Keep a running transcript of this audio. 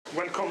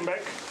welcome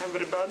back,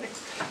 everybody.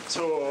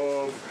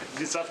 So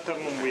this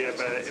afternoon we have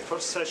a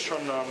first session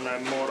on a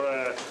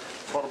more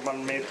formal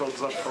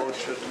methods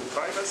approach to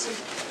privacy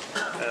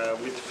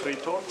with free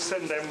talks,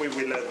 and then we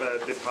will have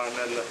the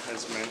panel,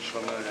 as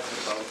mentioned,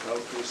 about how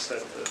to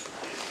set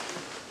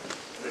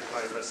the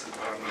privacy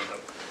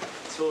parameter.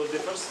 So the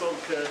first talk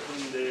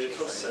in the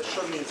first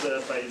session is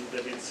by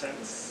David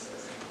Sands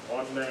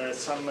on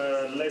some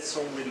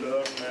lesson we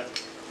learned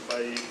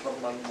by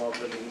formal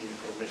modeling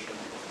information.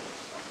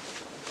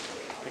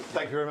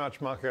 Thank you very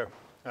much, Marco,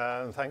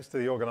 and thanks to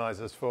the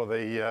organisers for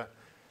the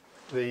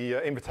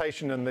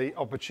invitation and the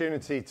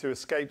opportunity to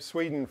escape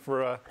Sweden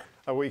for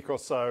a week or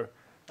so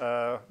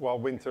while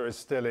winter is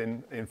still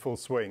in full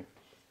swing.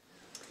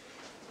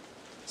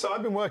 So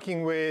I've been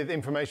working with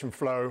information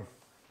flow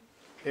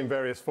in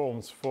various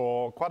forms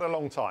for quite a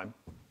long time.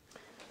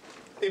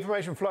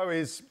 Information flow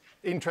is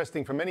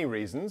interesting for many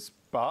reasons,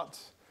 but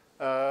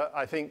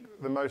I think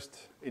the most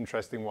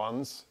interesting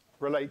ones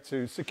relate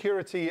to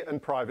security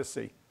and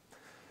privacy.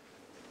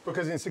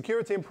 Because in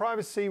security and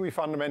privacy, we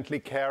fundamentally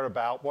care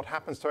about what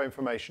happens to our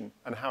information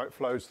and how it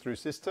flows through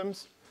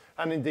systems.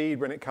 And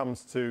indeed, when it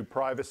comes to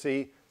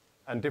privacy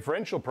and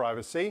differential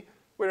privacy,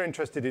 we're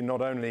interested in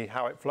not only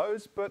how it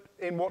flows, but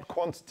in what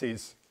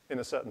quantities, in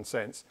a certain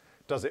sense,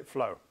 does it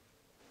flow.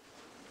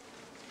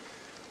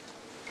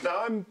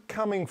 Now, I'm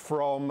coming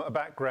from a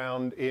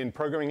background in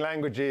programming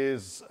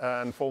languages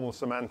and formal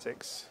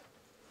semantics.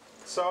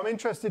 So I'm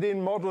interested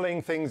in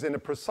modeling things in a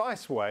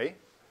precise way.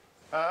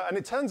 And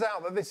it turns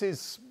out that this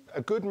is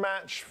a good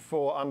match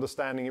for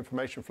understanding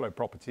information flow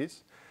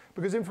properties,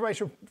 because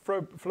information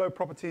flow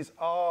properties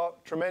are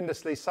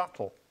tremendously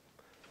subtle.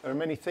 There are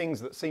many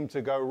things that seem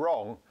to go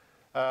wrong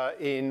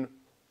in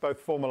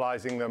both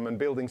formalizing them and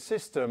building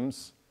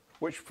systems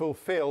which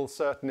fulfill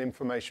certain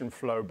information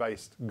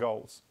flow-based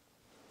goals.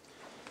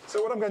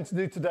 So what I'm going to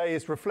do today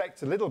is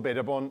reflect a little bit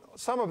upon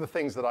some of the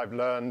things that I've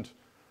learned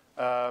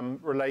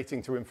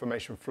relating to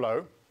information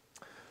flow.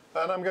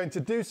 And I'm going to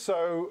do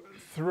so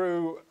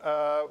through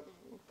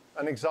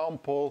an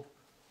example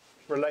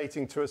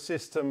relating to a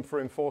system for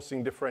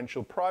enforcing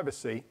differential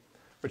privacy,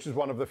 which is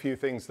one of the few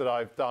things that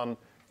I've done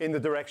in the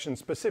direction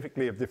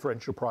specifically of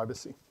differential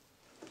privacy.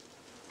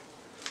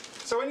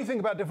 So when you think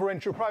about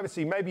differential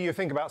privacy, maybe you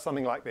think about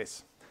something like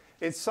this.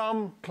 It's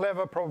some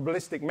clever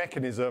probabilistic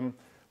mechanism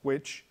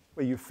where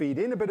you feed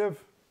in a bit of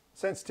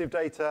sensitive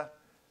data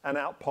and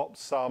out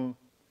pops some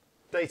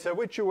data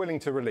which you're willing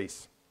to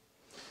release.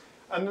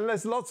 And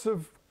there's lots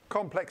of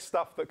complex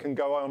stuff that can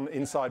go on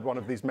inside one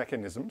of these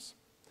mechanisms.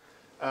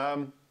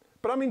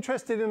 But I'm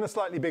interested in a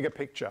slightly bigger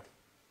picture.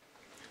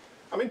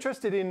 I'm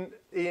interested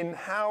in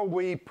how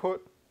we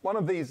put one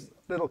of these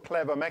little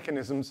clever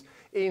mechanisms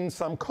in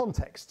some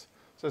context.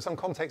 So some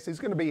context is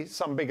going to be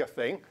some bigger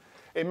thing.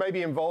 It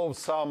maybe involves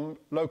some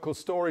local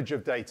storage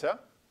of data.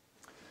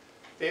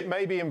 It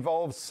maybe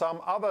involves some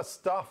other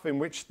stuff in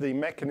which the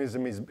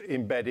mechanism is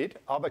embedded,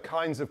 other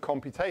kinds of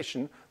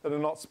computation that are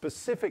not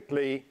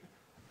specifically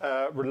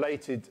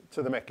related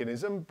to the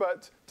mechanism,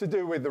 but to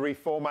do with the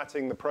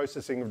reformatting, the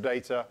processing of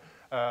data,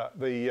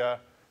 the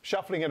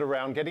shuffling it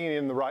around, getting it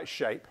in the right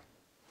shape.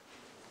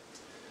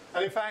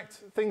 And in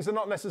fact, things are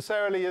not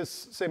necessarily as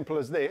simple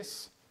as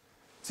this.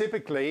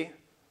 Typically,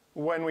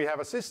 when we have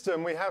a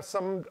system, we have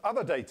some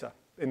other data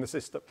in the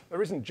system.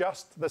 There isn't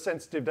just the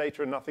sensitive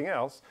data and nothing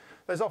else.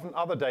 There's often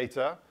other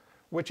data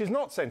which is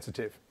not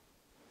sensitive,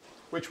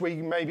 which we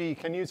maybe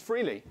can use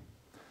freely.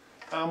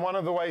 And one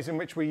of the ways in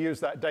which we use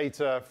that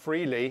data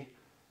freely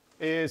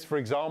is, for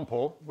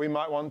example, we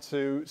might want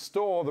to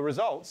store the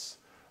results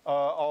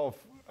of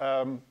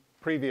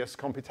previous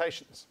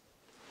computations.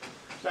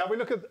 Now, we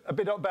look at a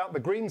bit about the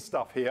green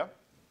stuff here.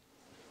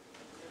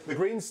 The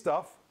green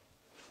stuff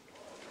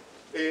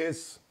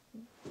is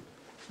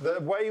the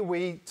way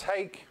we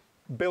take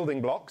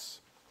building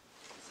blocks,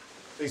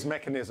 these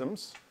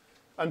mechanisms,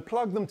 and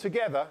plug them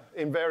together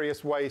in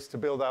various ways to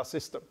build our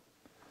system.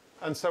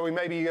 And so we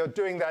may be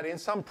doing that in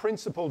some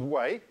principled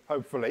way,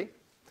 hopefully.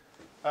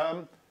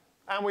 And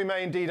we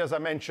may indeed, as I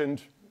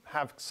mentioned,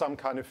 have some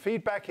kind of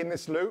feedback in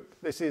this loop.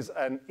 This is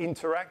an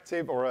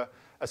interactive or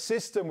a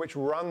system which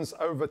runs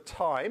over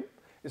time.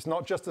 It's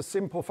not just a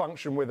simple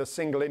function with a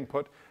single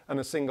input and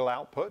a single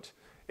output.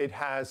 It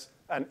has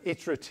an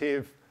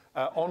iterative,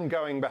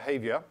 ongoing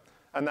behavior.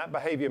 And that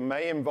behavior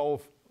may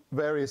involve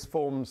various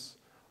forms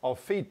of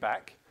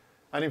feedback.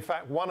 And in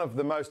fact, one of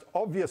the most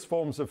obvious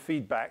forms of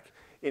feedback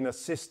in a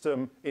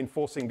system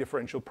enforcing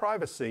differential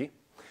privacy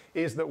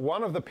is that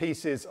one of the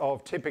pieces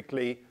of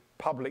typically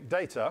public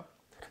data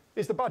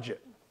is the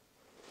budget,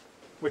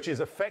 which is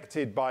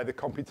affected by the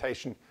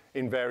computation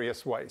in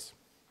various ways.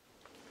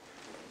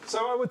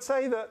 So I would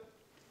say that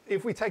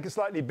if we take a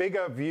slightly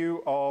bigger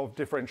view of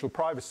differential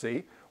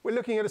privacy, we're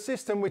looking at a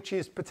system which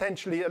is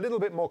potentially a little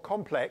bit more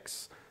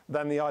complex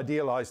than the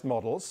idealized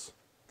models,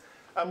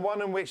 and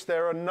one in which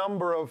there are a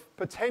number of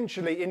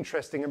potentially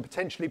interesting and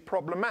potentially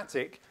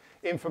problematic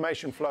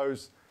information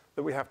flows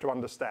that we have to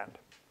understand.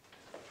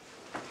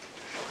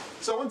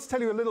 So I want to tell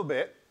you a little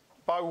bit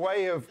by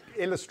way of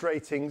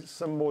illustrating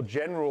some more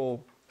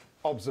general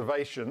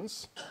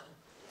observations,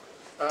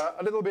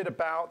 a little bit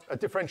about a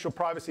differential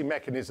privacy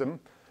mechanism,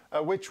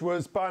 which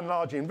was by and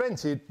large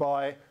invented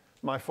by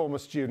my former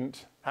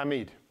student,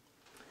 Hamid.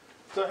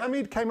 So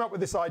Hamid came up with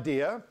this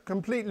idea,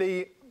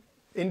 completely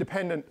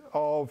independent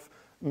of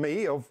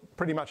me, of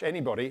pretty much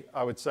anybody,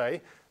 I would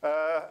say.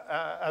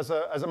 As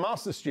a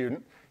master's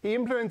student, he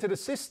implemented a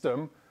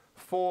system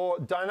for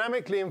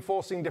dynamically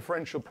enforcing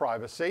differential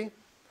privacy,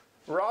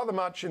 rather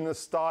much in the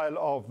style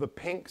of the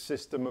PINK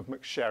system of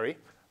McSherry.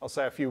 I'll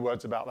say a few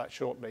words about that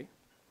shortly.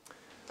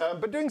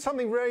 But doing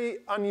something very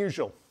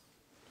unusual,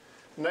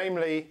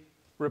 namely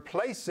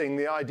replacing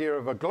the idea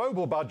of a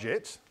global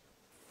budget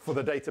for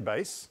the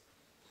database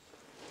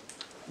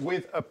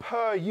with a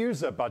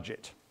per-user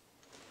budget.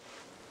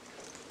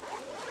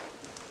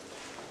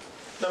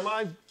 Now,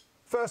 my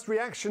first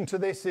reaction to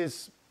this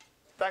is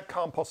that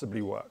can't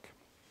possibly work.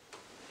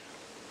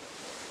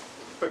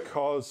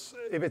 Because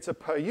if it's a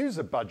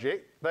per-user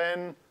budget,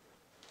 then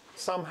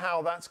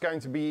somehow that's going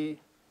to be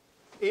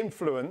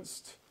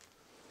influenced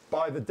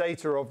by the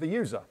data of the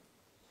user.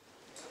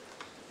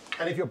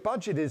 And if your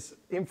budget is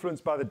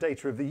influenced by the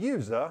data of the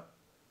user,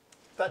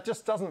 that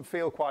just doesn't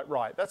feel quite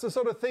right. That's the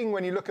sort of thing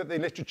when you look at the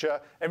literature,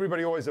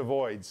 everybody always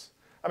avoids.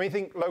 I mean,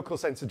 think local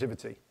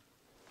sensitivity.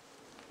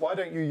 Why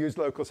don't you use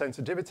local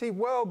sensitivity?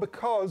 Well,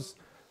 because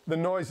the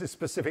noise is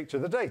specific to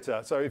the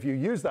data. So if you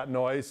use that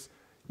noise,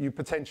 you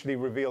potentially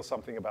reveal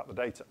something about the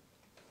data.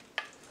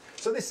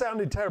 So this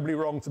sounded terribly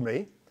wrong to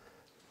me.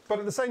 But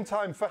at the same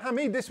time, for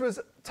Hamid, this was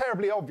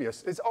terribly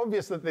obvious. It's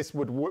obvious that this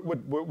would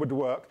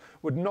work,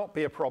 would not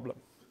be a problem.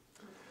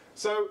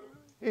 So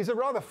he's a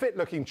rather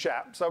fit-looking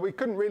chap, so we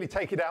couldn't really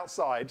take it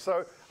outside.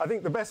 So I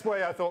think the best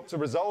way I thought to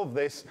resolve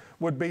this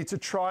would be to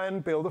try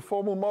and build a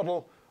formal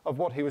model of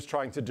what he was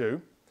trying to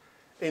do.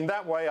 In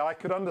that way, I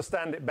could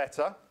understand it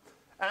better,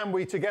 and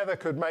we together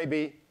could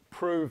maybe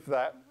prove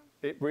that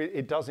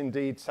it does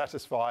indeed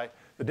satisfy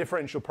the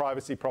differential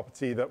privacy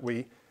property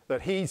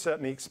that he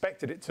certainly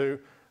expected it to,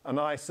 and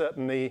I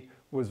certainly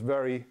was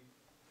very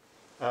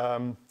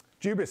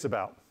dubious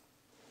about.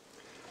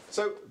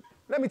 So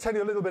let me tell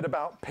you a little bit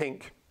about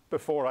PINK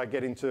before I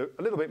get into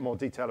a little bit more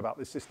detail about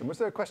this system. Was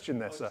there a question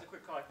there, sir? Just a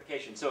quick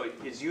clarification. So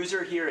is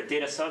user here a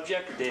data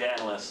subject or data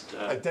analyst?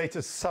 A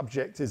data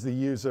subject is the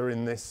user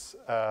in this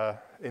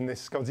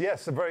context.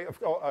 Yes,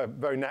 a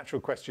very natural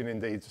question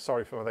indeed.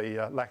 Sorry for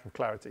the lack of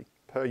clarity.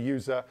 Per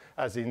user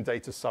as in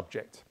data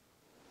subject.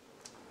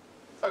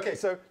 OK,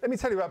 so let me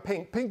tell you about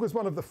PINK. PINK was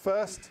one of the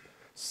first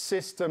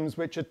systems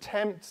which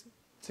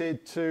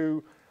attempted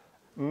to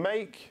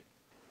make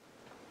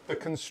the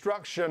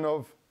construction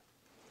of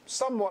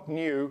somewhat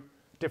new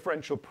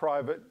differential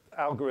private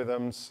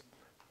algorithms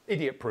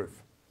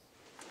idiot-proof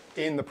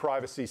in the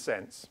privacy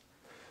sense.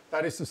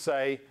 That is to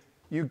say,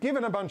 you're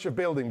given a bunch of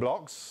building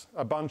blocks,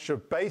 a bunch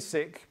of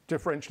basic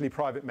differentially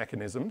private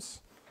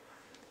mechanisms,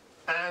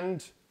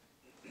 and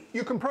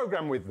you can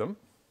program with them,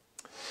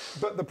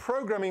 but the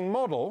programming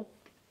model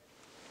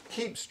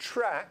keeps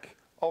track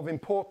of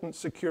important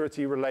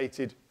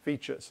security-related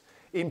features.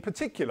 In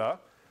particular,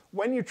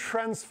 when you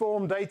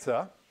transform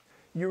data,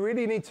 you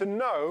really need to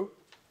know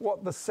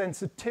what the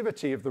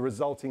sensitivity of the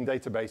resulting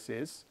database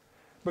is,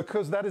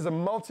 because that is a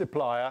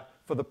multiplier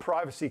for the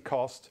privacy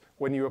cost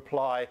when you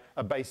apply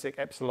a basic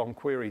epsilon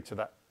query to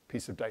that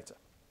piece of data.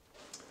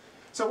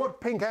 So what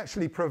PINK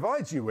actually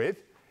provides you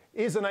with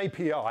is an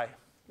API.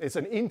 It's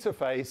an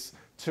interface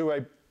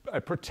to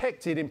a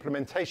protected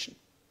implementation.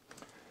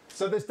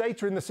 So there's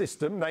data in the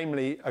system,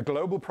 namely a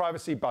global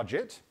privacy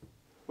budget,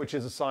 which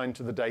is assigned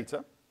to the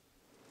data.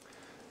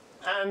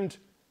 And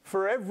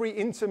for every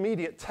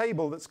intermediate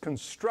table that's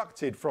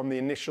constructed from the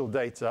initial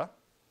data,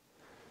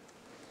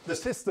 the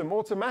system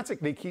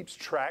automatically keeps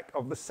track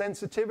of the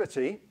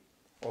sensitivity,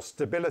 or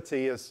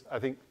stability, as I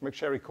think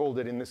McSherry called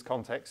it in this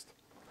context,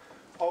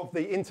 of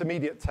the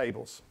intermediate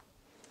tables.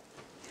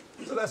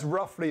 So that's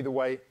roughly the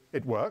way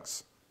it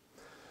works.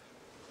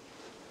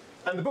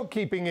 And the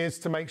bookkeeping is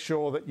to make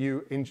sure that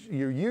you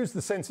use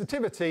the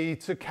sensitivity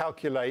to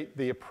calculate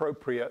the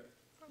appropriate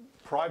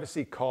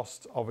privacy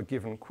cost of a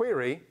given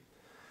query.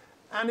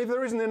 And if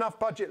there isn't enough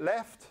budget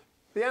left,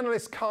 the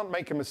analyst can't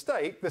make a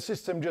mistake. The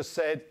system just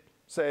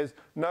says,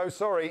 no,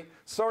 sorry,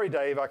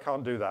 Dave, I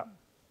can't do that.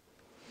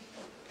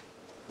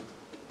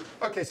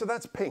 OK, so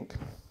that's PINK.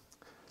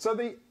 So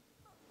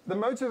the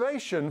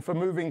motivation for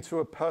moving to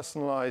a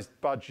personalized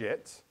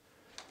budget,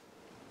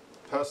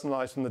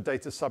 personalized from the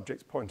data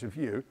subject's point of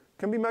view,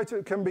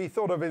 can be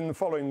thought of in the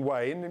following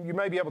way. And you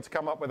may be able to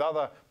come up with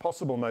other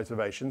possible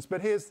motivations,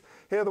 but here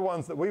are the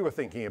ones that we were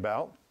thinking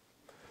about.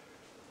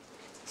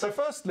 So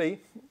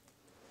firstly,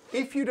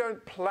 if you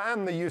don't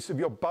plan the use of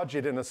your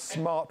budget in a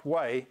smart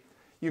way,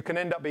 you can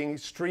end up being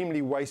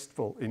extremely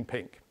wasteful in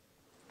PINK.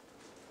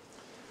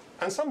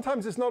 And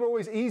sometimes it's not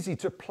always easy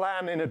to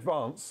plan in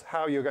advance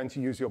how you're going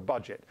to use your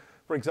budget.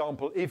 For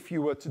example, if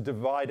you were to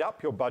divide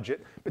up your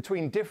budget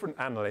between different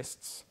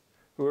analysts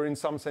who are in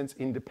some sense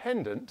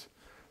independent,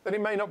 then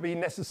it may not be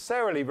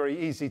necessarily very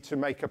easy to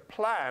make a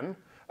plan,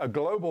 a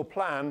global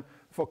plan,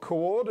 for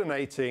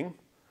coordinating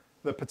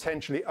the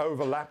potentially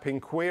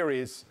overlapping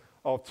queries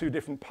of two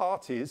different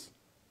parties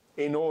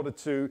in order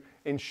to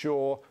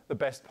ensure the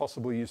best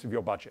possible use of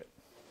your budget.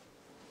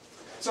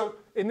 So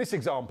in this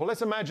example,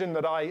 let's imagine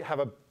that I have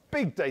a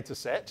big data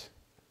set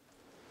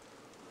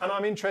and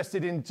I'm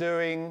interested in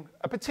doing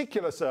a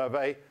particular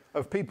survey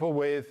of people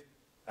with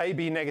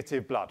AB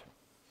negative blood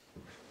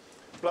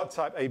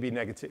type AB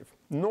negative,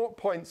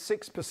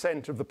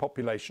 0.6% of the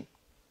population.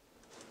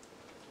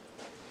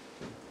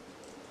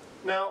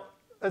 Now,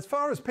 as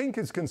far as pink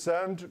is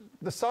concerned,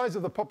 the size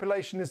of the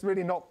population is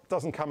really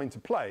doesn't come into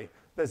play.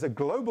 There's a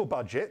global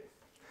budget.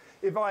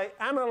 If I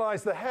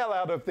analyze the hell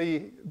out of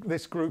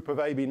this group of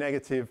AB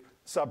negative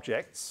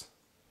subjects,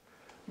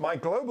 my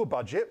global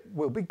budget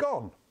will be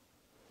gone.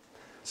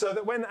 So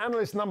that when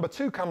analyst number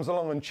 2 comes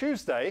along on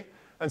Tuesday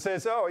and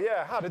says, oh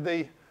yeah, how did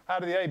the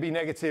AB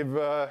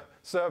negative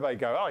survey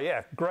go? Oh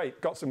yeah,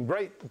 great, got some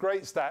great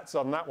stats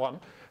on that one.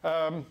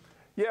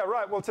 Yeah,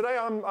 right, well today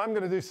I'm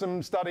going to do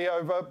some study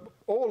over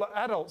all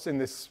adults in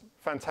this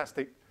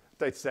fantastic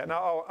data set.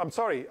 Now, oh, I'm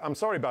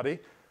sorry buddy,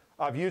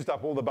 I've used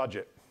up all the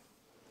budget.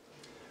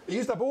 I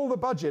used up all the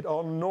budget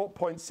on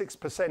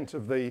 0.6%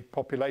 of the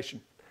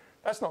population.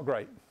 That's not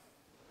great.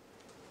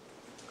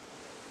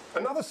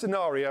 Another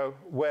scenario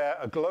where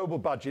a global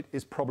budget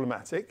is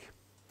problematic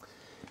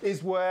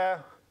is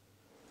where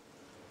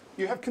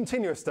you have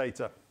continuous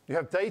data. You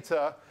have a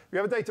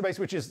database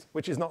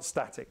which is not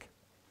static.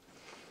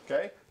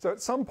 Okay? So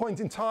at some point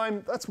in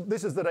time,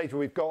 this is the data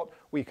we've got.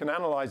 We can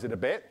analyze it a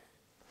bit.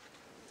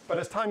 But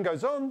as time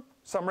goes on,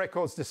 some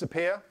records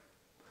disappear,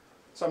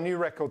 some new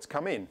records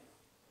come in.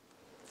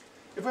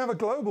 If we have a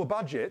global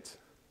budget,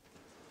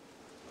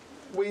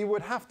 we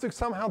would have to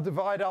somehow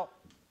divide up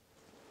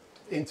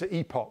into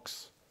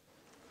epochs.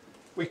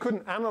 We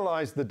couldn't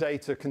analyze the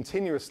data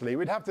continuously.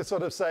 We'd have to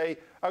sort of say,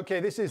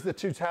 okay, this is the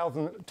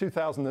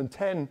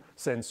 2010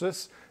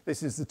 census,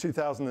 this is the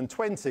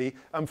 2020,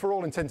 and for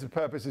all intents and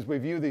purposes, we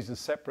view these as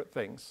separate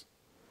things.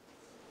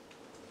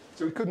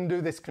 So we couldn't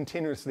do this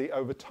continuously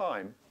over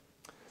time.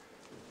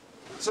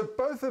 So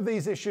both of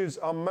these issues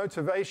are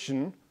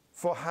motivation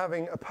for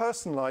having a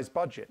personalized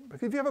budget.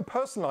 Because if you have a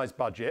personalized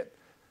budget,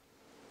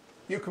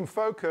 you can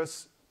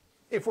focus.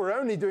 If we're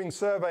only doing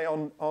survey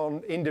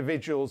on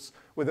individuals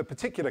with a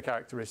particular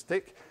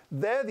characteristic,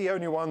 they're the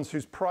only ones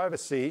whose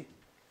privacy,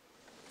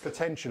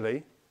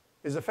 potentially,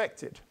 is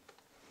affected.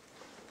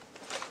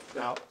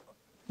 Now,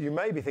 you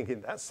may be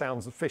thinking, that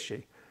sounds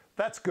fishy.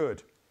 That's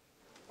good.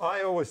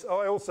 I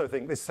also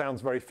think this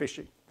sounds very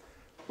fishy,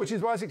 which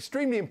is why it's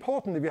extremely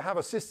important if you have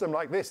a system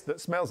like this that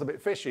smells a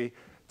bit fishy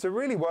to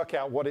really work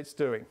out what it's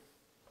doing.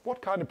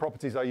 What kind of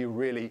properties are you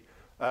really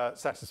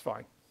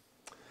satisfying?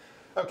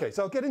 Okay,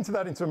 so I'll get into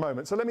that in a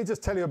moment. So let me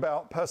just tell you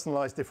about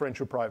personalized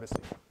differential privacy.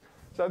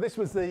 So this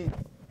was the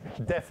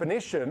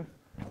definition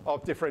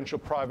of differential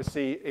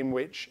privacy in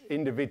which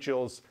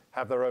individuals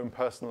have their own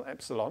personal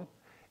epsilon.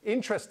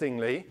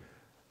 Interestingly,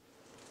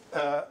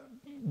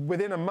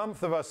 within a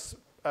month of us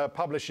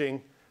publishing,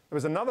 there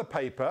was another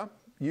paper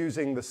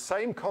using the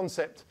same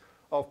concept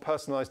of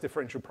personalized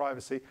differential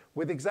privacy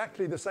with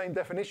exactly the same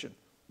definition.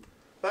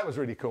 That was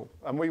really cool.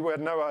 And we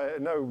had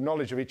no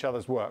knowledge of each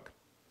other's work.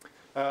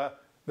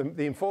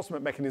 The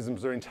enforcement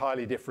mechanisms are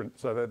entirely different,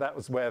 so that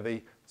was where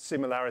the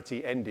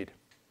similarity ended.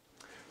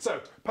 So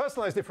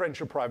personalized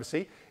differential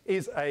privacy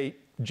is a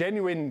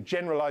genuine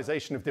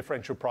generalization of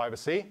differential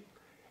privacy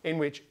in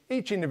which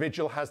each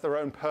individual has their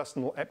own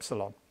personal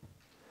epsilon.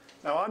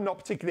 Now, I'm not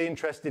particularly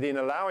interested in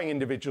allowing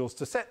individuals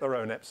to set their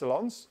own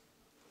epsilons.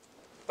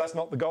 That's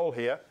not the goal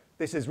here.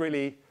 This is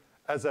really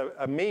as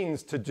a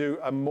means to do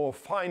a more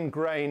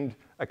fine-grained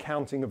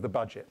accounting of the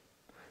budget.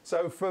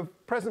 So for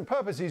present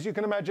purposes, you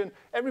can imagine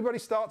everybody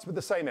starts with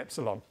the same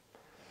epsilon.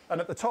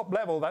 And at the top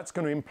level, that's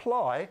going to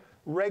imply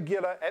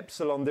regular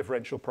epsilon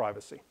differential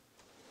privacy.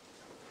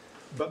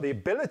 But the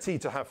ability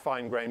to have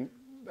fine-grained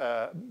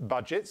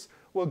budgets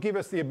will give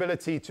us the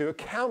ability to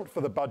account for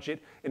the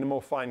budget in a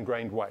more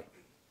fine-grained way.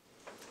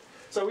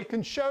 So we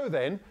can show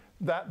then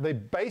that the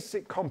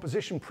basic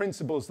composition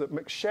principles that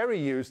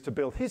McSherry used to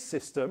build his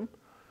system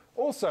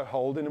also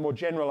hold in a more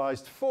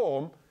generalized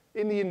form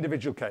in the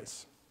individual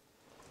case.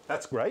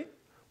 That's great.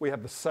 We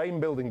have the same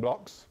building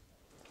blocks.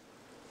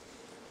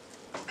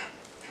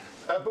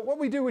 But what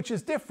we do, which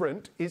is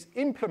different, is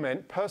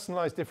implement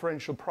personalized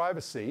differential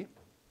privacy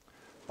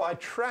by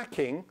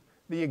tracking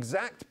the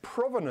exact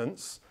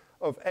provenance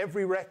of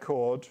every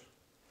record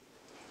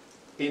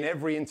in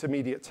every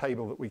intermediate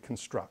table that we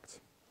construct.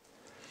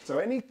 So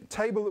any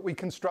table that we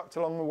construct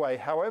along the way,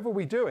 however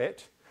we do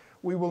it,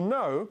 we will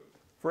know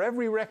for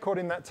every record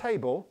in that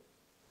table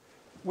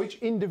which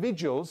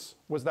individuals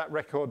was that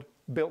record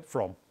built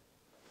from.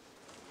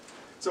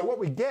 So what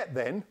we get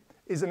then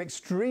is an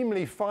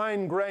extremely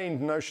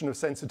fine-grained notion of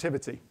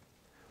sensitivity.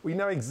 We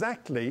know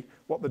exactly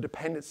what the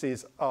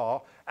dependencies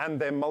are and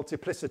their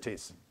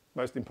multiplicities,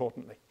 most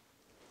importantly.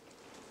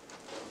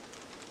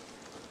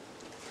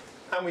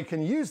 And we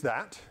can use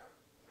that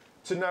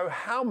to know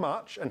how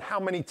much and how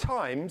many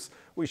times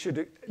we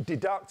should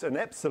deduct an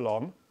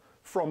epsilon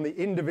from the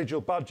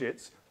individual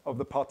budgets of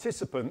the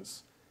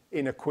participants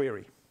in a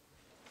query.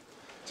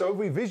 So if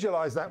we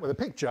visualize that with a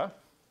picture.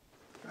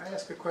 Can I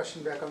ask a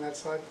question back on that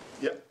slide?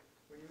 Yep.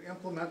 When you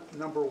implement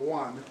number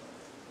 1,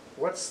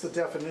 what's the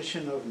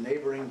definition of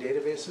neighboring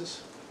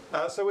databases?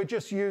 So we're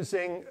just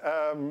using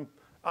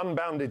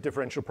unbounded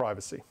differential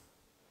privacy,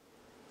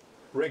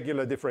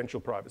 regular differential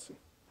privacy.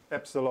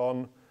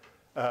 Epsilon,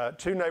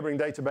 2 neighboring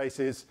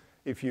databases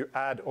if you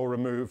add or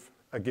remove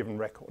a given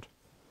record.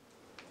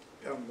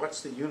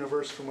 What's the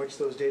universe from which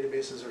those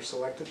databases are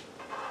selected?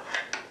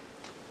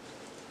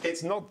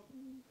 It's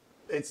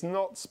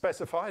not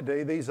specified.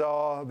 These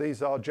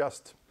are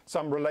just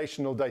some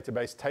relational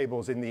database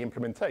tables in the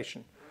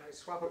implementation. When I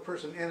swap a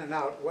person in and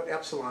out, what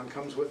epsilon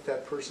comes with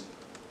that person?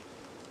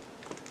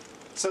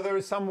 So there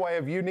is some way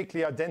of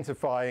uniquely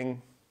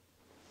identifying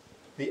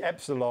the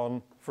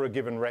epsilon for a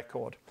given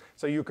record.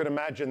 So you could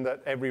imagine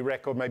that every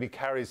record maybe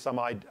carries some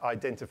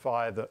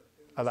identifier that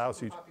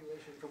allows you to. The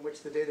population from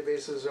which the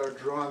databases are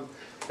drawn,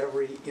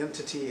 every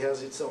entity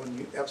has its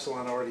own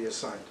epsilon already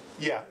assigned.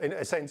 Yeah, in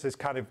a sense, it's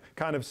kind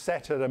of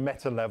set at a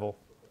meta level.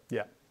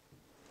 Yeah.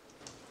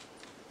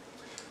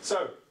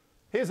 So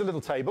here's a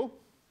little table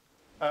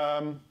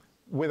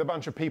with a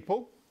bunch of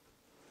people.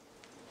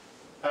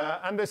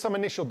 And there's some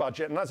initial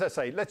budget. And as I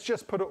say, let's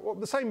just put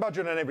the same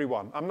budget on every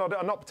one. I'm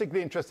not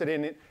particularly interested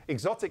in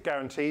exotic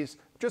guarantees.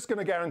 I'm just going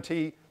to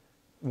guarantee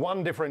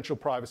one differential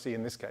privacy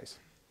in this case.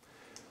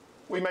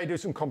 We may do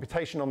some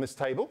computation on this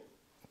table.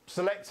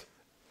 Select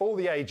all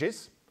the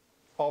ages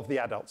of the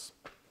adults.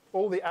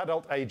 All the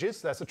adult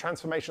ages, that's a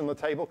transformation on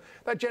the table.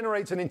 That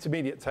generates an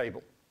intermediate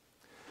table.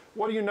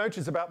 What do you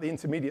notice about the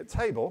intermediate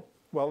table?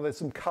 Well, there's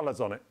some colors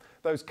on it.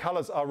 Those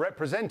colors are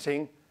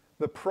representing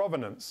the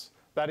provenance.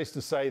 That is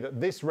to say that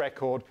this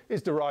record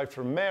is derived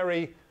from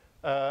Mary,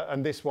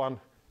 and this one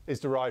is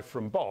derived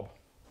from Bob.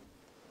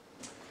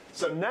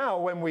 So now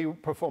when we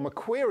perform a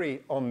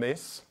query on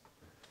this,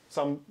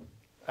 some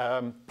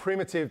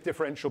primitive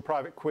differential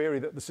private query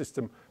that the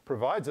system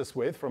provides us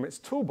with from its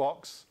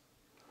toolbox,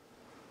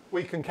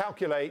 we can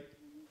calculate,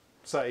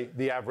 say,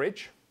 the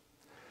average.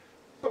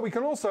 But we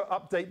can also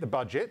update the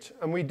budget,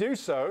 and we do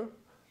so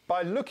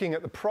by looking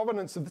at the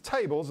provenance of the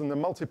tables and the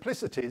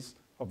multiplicities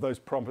of those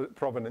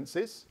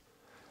provenances,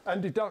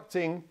 and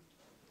deducting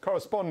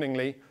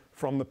correspondingly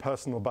from the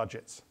personal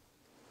budgets.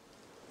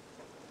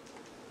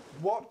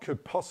 What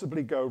could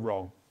possibly go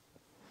wrong?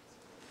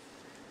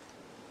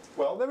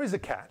 Well, there is a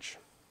catch.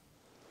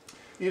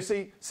 You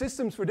see,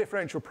 systems for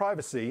differential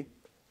privacy,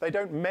 they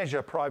don't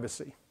measure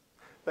privacy.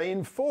 They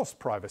enforce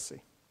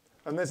privacy.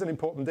 And there's an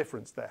important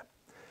difference there.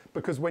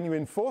 Because when you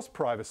enforce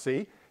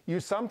privacy, you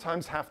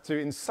sometimes have to,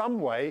 in some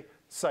way,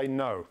 say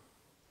no.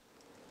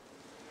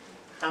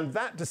 And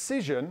that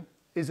decision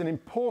is an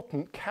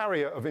important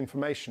carrier of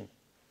information.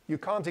 You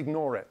can't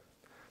ignore it.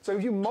 So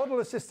if you model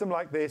a system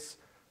like this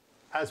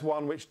as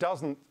one which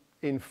doesn't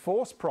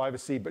enforce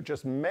privacy but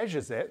just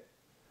measures it,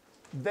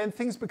 then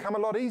things become a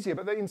lot easier,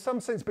 but they in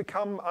some sense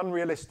become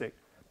unrealistic,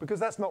 because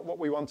that's not what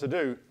we want to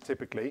do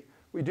typically.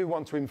 We do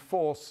want to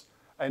enforce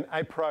an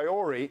a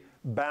priori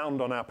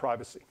bound on our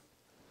privacy.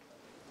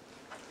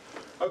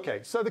 Okay,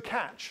 so the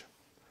catch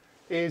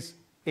is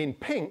in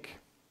pink,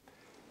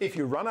 if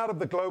you run out of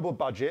the global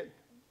budget,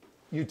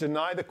 you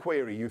deny the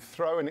query, you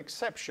throw an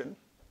exception,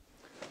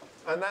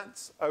 and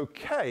that's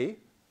okay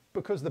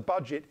because the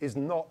budget is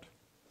not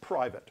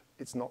private,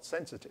 it's not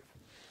sensitive.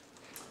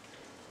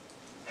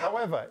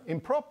 However, in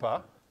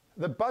proper,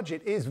 the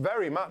budget is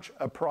very much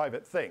a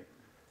private thing.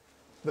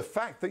 The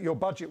fact that your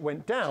budget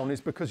went down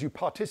is because you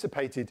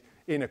participated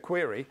in a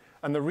query,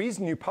 and the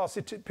reason you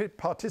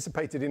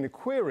participated in a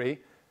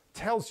query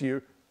tells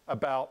you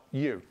about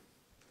you.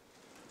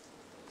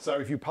 So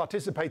if you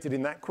participated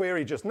in that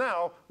query just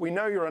now, we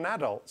know you're an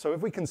adult. So if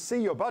we can see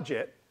your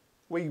budget,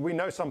 we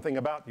know something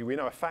about you. We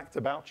know a fact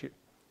about you.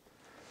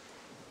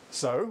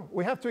 So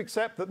we have to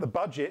accept that the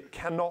budget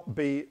cannot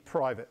be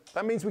private.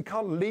 That means we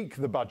can't leak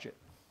the budget.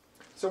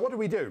 So what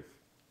do?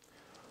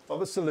 Well,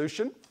 the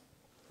solution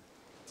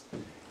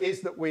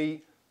is that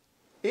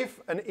if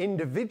an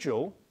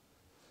individual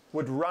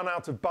would run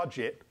out of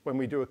budget when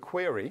we do a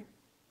query,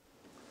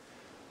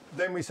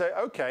 then we say,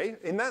 okay,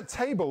 in that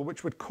table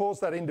which would cause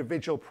that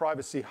individual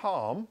privacy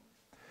harm,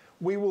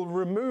 we will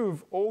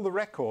remove all the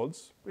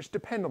records which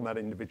depend on that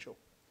individual.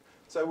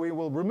 So we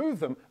will remove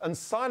them and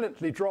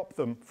silently drop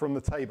them from the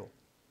table.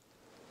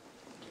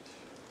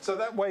 So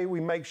that way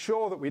we make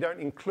sure that we don't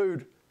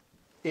include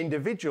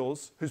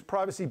individuals whose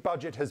privacy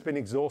budget has been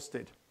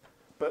exhausted.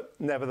 But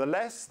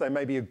nevertheless, there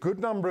may be a good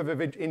number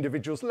of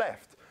individuals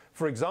left.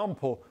 For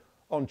example,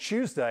 on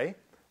Tuesday,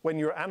 when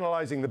you're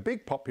analyzing the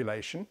big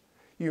population,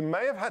 you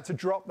may have had to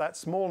drop that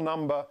small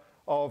number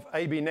of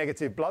AB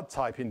negative blood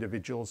type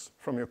individuals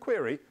from your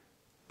query,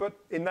 but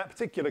in that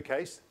particular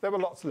case, there were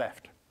lots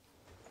left.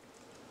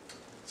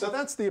 So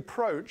that's the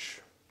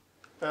approach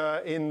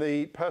in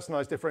the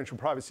personalized differential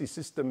privacy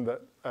system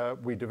that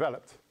we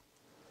developed.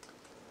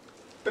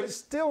 But it's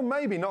still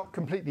maybe not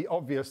completely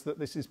obvious that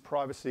this is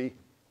privacy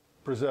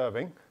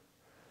preserving.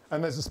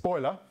 And there's a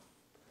spoiler.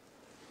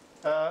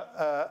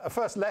 A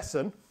first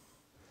lesson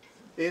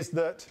is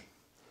that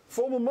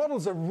Formal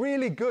models are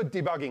really good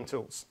debugging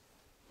tools.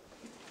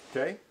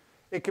 Okay?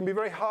 It can be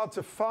very hard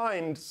to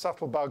find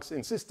subtle bugs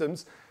in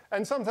systems,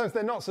 and sometimes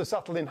they're not so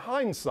subtle in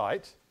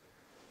hindsight,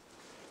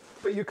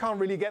 but you can't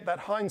really get that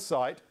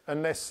hindsight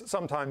unless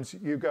sometimes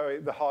you go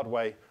the hard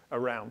way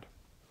around.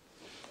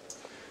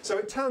 So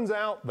it turned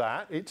out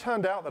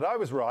that I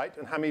was right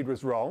and Hamid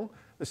was wrong.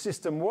 The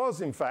system was,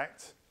 in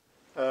fact,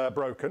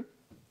 broken,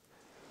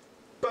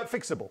 but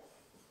fixable.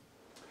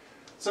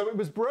 So it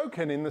was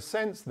broken in the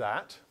sense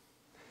that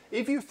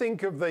if you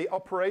think of the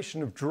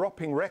operation of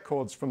dropping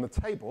records from the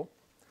table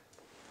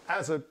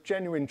as a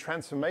genuine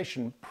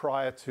transformation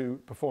prior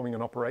to performing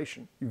an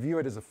operation, you view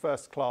it as a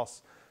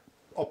first-class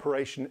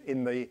operation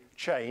in the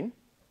chain,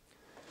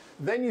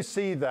 then you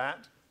see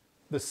that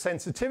the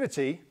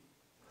sensitivity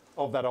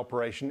of that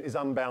operation is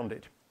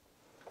unbounded,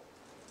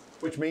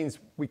 which means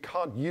we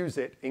can't use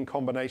it in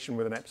combination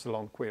with an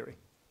epsilon query.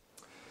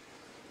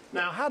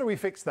 Now, how do we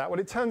fix that? Well,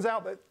 it turns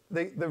out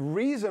that the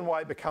reason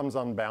why it becomes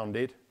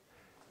unbounded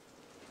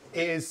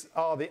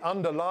are the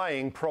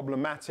underlying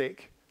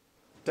problematic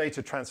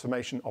data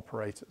transformation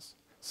operators,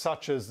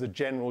 such as the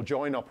general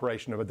join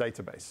operation of a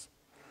database.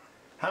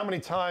 How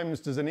many times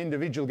does an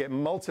individual get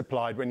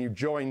multiplied when you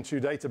join two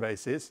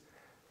databases?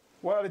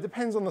 Well, it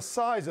depends on the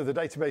size of the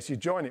database you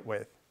join it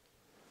with.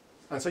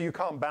 And so you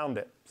can't bound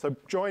it. So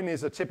join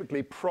is a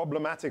typically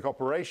problematic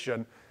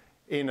operation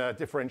in a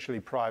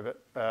differentially private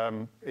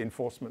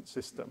enforcement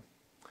system.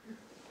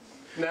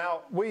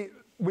 Now, we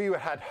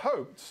had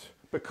hoped,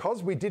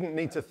 because we didn't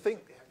need to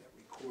think. Have that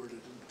recorded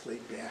and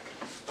played back.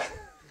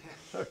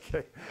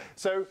 Okay,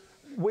 so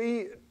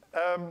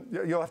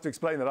you'll have to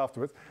explain that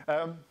afterwards.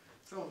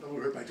 Someone who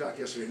heard my talk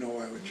yesterday know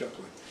why I was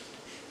chuckling.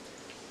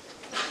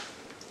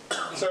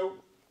 So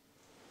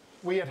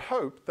we had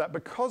hoped that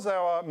because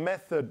our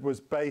method was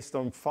based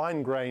on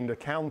fine-grained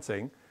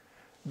accounting,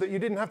 that you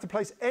didn't have to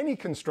place any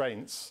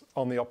constraints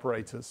on the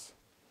operators.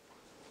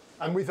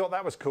 And we thought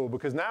that was cool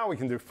because now we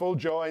can do full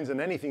joins and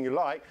anything you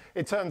like.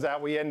 It turns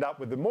out we end up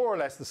with more or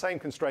less the same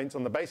constraints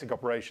on the basic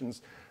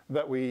operations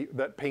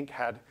that Pink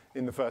had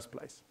in the first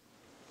place.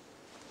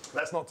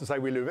 That's not to say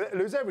we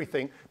lose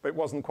everything, but it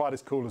wasn't quite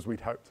as cool as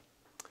we'd hoped.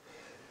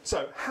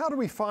 So how do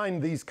we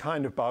find these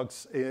kind of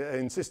bugs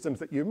in systems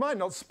that you might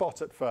not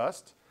spot at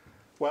first?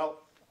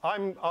 Well,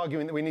 I'm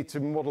arguing that we need to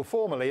model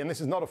formally, and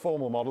this is not a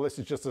formal model. This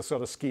is just a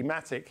sort of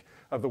schematic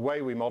of the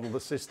way we model the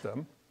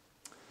system.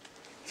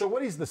 So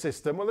what is the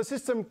system? Well, the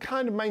system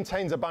kind of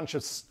maintains a bunch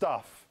of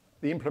stuff,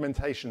 the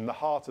implementation, the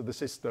heart of the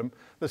system,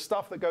 the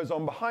stuff that goes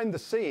on behind the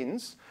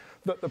scenes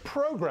that the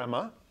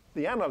programmer,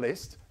 the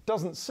analyst,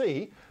 doesn't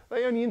see.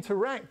 They only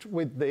interact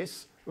with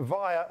this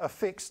via a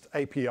fixed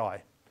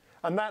API.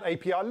 And that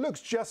API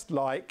looks just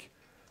like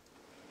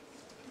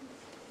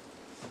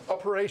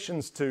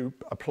operations to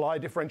apply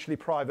differentially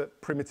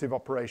private primitive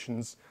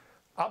operations,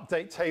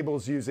 update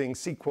tables using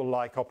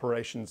SQL-like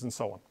operations, and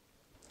so on.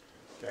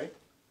 Okay.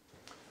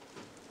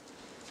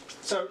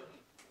 So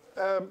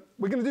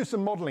we're going to do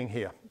some modeling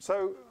here.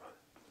 So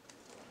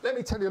let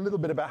me tell you a little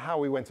bit about how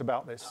we went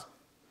about this.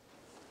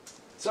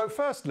 So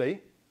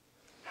firstly,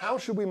 how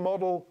should we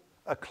model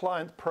a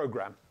client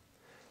program?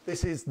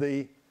 This is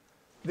a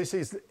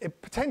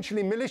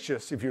potentially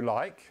malicious, if you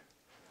like,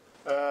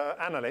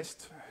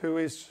 analyst who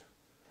is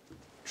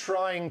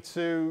trying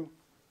to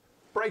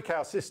break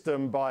our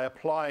system by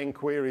applying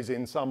queries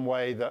in some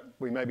way that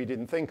we maybe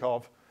didn't think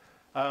of.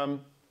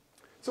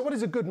 So what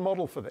is a good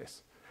model for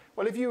this?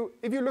 Well, if you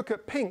look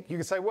at Pink, you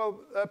can say, well,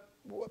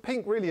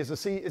 Pink really is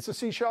it's a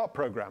C#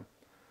 program.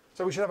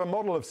 So we should have a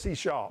model of C#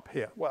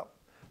 here. Well,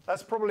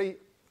 that's probably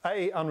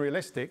A,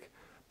 unrealistic,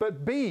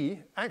 but B,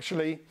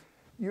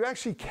 you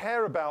actually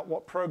care about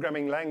what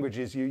programming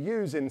languages you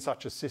use in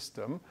such a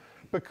system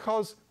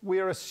because we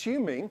are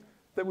assuming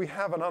that we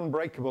have an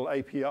unbreakable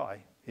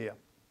API here,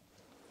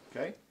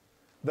 okay?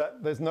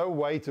 That there's no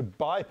way to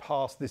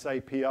bypass this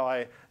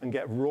API and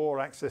get raw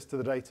access to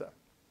the data.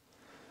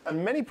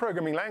 And many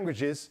programming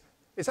languages,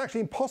 it's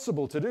actually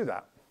impossible to do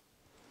that.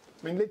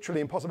 I mean,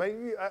 literally impossible.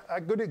 A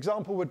good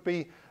example would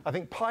be, I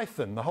think,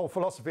 Python. The whole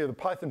philosophy of the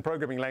Python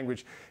programming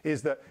language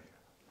is that,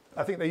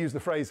 I think they use the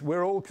phrase,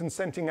 we're all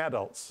consenting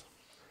adults,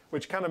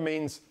 which kind of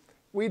means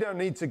we don't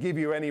need to give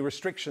you any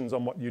restrictions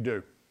on what you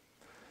do.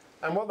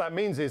 And what that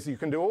means is you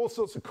can do all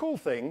sorts of cool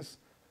things,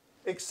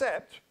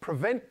 except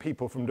prevent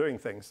people from doing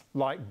things,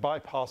 like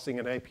bypassing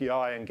an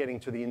API and getting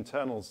to the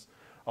internals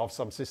of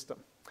some system.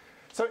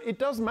 So it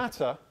does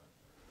matter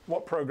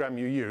what program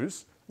you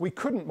use. We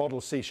couldn't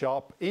model C#,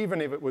 even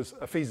if it was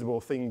a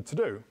feasible thing to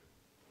do.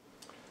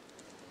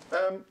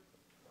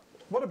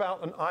 What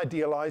about an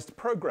idealized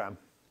program?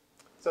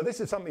 So this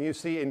is something you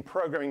see in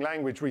programming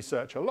language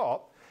research a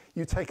lot.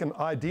 You take an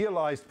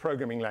idealized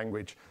programming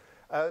language,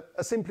 a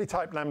simply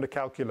typed lambda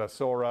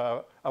calculus, or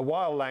a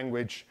while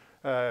language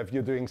if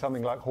you're doing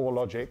something like Hoare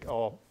logic.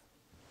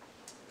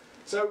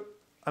 So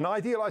an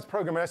idealized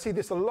program, and I see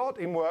this a lot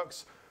in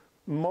works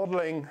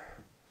modeling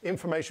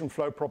information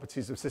flow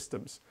properties of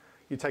systems.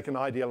 You take an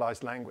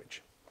idealized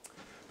language.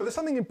 But there's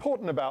something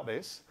important about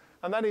this,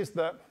 and that is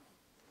that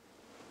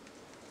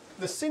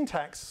the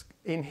syntax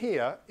in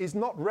here is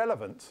not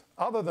relevant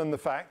other than the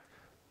fact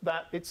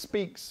that it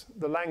speaks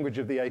the language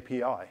of the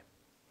API.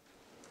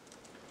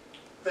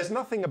 There's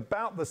nothing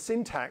about the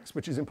syntax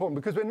which is important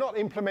because we're not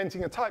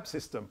implementing a type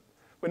system.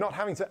 We're not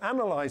having to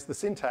analyze the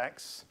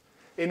syntax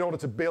in order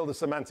to build a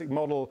semantic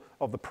model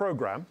of the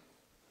program.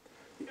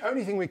 The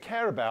only thing we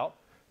care about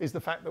is the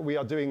fact that we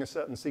are doing a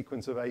certain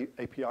sequence of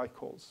API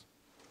calls.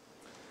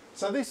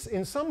 So this,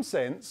 in some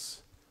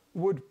sense,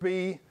 would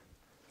be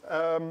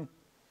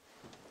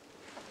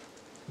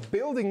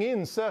building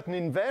in certain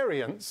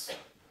invariants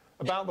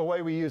about the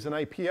way we use an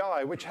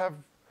API, which have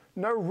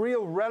no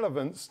real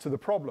relevance to the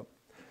problem.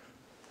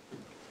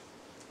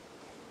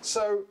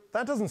 So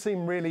that doesn't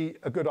seem really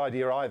a good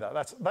idea either.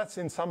 That's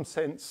in some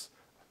sense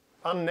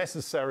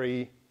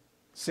unnecessary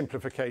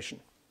simplification.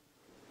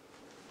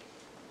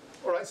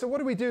 All right, so what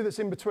do we do that's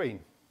in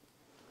between?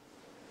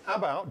 How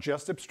about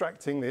just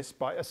abstracting this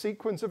by a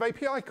sequence of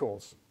API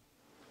calls?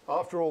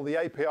 After all, the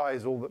API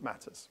is all that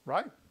matters,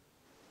 right?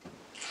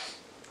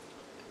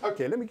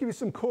 OK, let me give you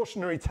some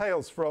cautionary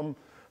tales from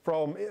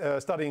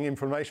studying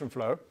information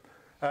flow.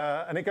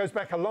 And it goes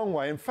back a long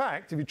way. In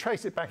fact, if you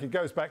trace it back, it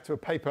goes back to a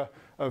paper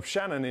of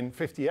Shannon in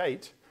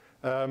 '58,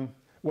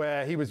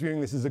 where he was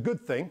viewing this as a good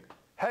thing.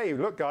 Hey,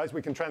 look, guys,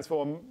 we can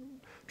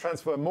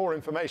transfer more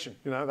information.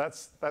 You know,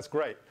 that's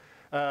great.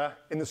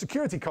 In the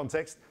security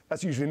context,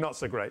 that's usually not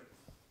so great.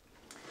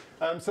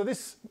 So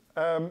this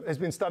has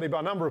been studied by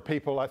a number of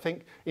people. I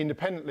think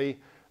independently,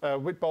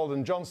 Whitbold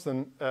and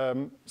Johnston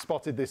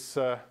spotted this,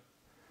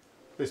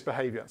 this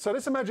behavior. So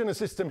let's imagine a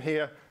system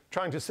here,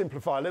 trying to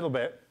simplify a little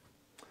bit,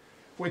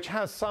 which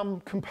has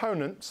some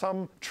component,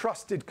 some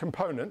trusted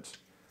component,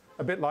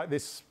 a bit like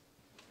this.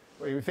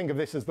 We think of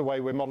this as the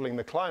way we're modeling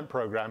the client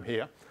program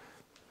here.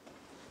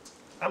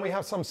 And we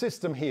have some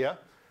system here,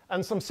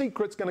 and some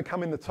secret's going to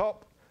come in the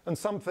top, and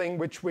something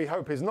which we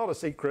hope is not a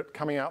secret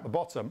coming out the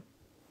bottom.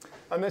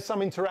 And there's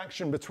some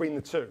interaction between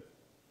the two.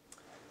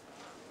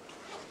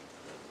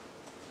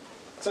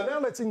 So now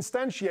let's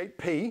instantiate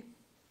P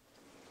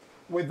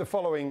with the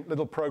following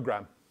little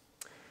program.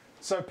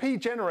 So P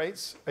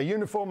generates a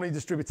uniformly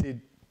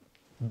distributed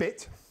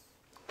bit,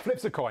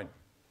 flips a coin,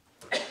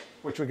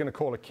 which we're going to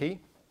call a key.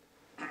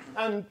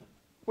 And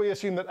we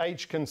assume that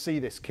H can see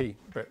this key,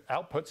 but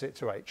outputs it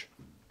to H.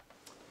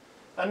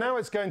 And now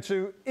it's going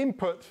to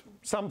input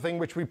something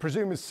which we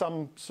presume is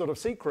some sort of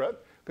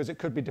secret, because it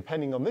could be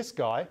depending on this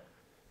guy.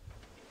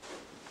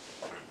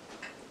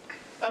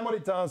 And what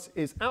it does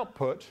is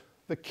output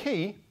the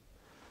key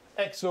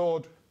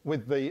XORed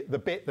with the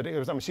bit that it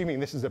was. I'm assuming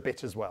this is a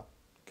bit as well.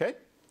 Okay?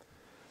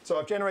 So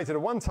I've generated a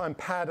one-time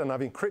pad, and I've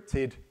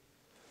encrypted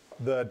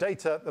the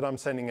data that I'm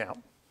sending out.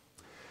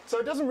 So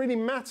it doesn't really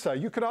matter.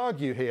 You could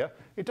argue here,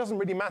 it doesn't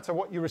really matter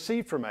what you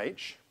receive from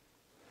H.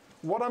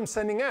 What I'm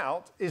sending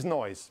out is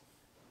noise.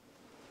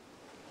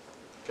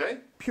 Okay?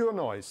 Pure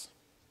noise.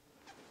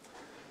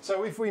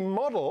 So if we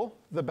model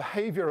the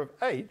behavior of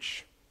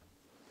H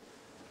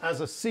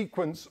as a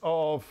sequence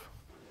of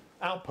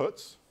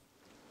outputs,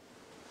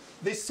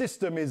 this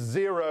system is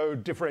zero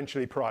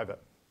differentially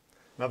private.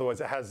 In other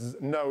words, it has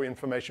no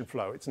information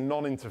flow. It's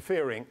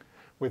non-interfering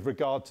with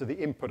regard to the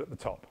input at the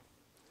top.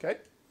 Okay?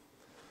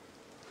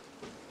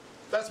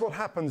 That's what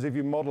happens if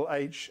you model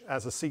H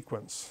as a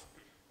sequence.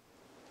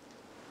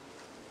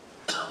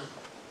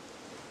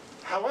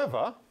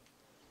 However,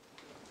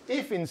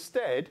 if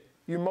instead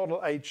you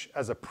model H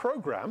as a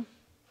program,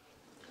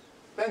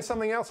 then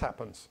something else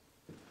happens.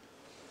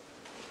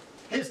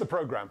 Here's the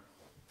program.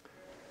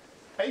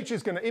 H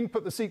is going to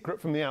input the secret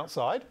from the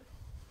outside,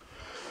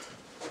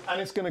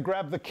 and it's going to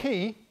grab the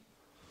key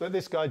that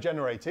this guy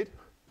generated,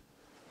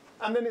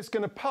 and then it's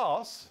going to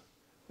pass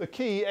the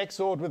key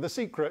XORed with the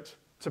secret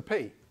to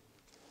P.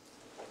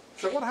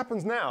 So what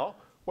happens now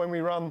when we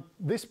run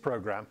this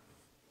program?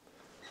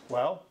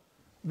 Well,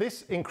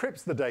 this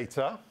encrypts the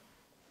data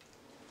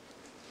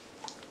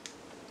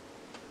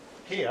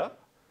here,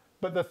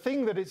 but the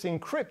thing that it's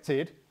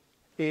encrypted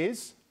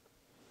is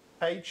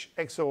H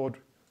XORed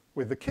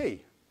with the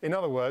key. In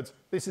other words,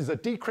 this is a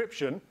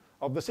decryption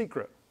of the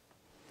secret.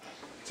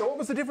 So what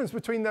was the difference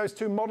between those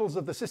two models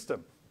of the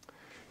system?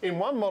 In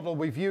one model,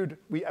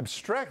 we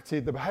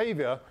abstracted the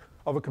behavior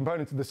of a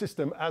component of the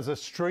system as a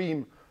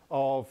stream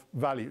of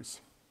values.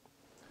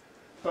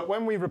 But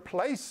when we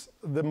replace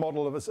the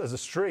model as a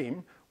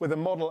stream with a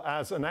model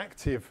as an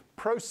active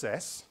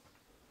process,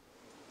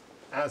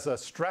 as a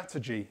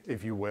strategy,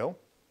 if you will,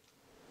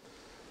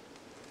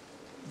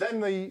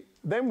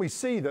 then we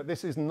see that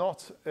this is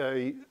not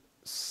a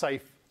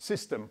safe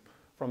system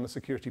from the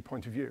security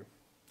point of view.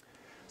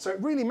 So it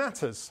really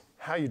matters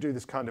how you do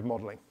this kind of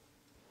modeling.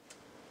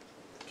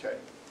 Okay.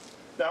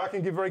 Now I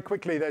can give very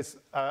quickly,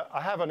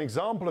 I have an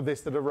example of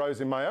this that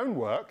arose in my own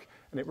work,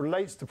 and it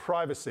relates to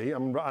privacy. I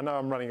know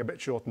I'm running a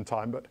bit short on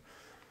time, but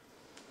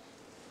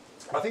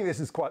I think this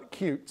is quite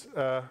cute.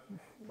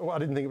 Well, I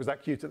didn't think it was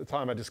that cute at the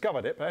time I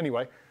discovered it, but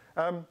anyway.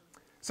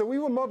 So we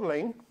were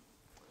modeling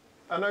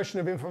a notion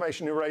of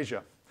information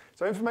erasure.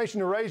 So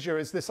information erasure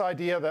is this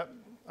idea that,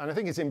 and I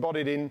think it's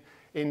embodied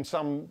in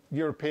some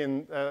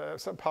European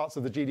some parts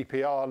of the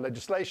GDPR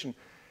legislation,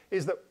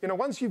 is that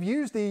once you've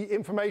used the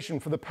information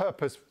for the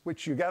purpose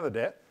which you gathered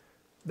it,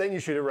 then you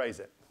should erase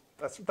it.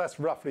 That's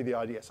roughly the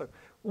idea. So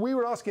we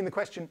were asking the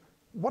question,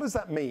 what does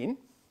that mean,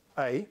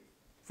 A,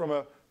 from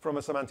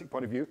a semantic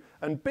point of view,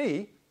 and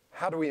B,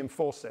 how do we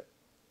enforce it?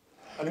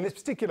 And in this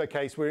particular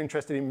case, we're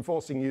interested in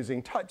enforcing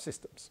using type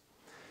systems.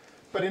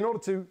 But in order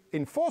to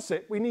enforce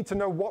it, we need to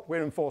know what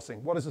we're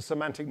enforcing. What is a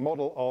semantic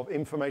model of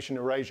information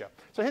erasure?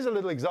 So here's a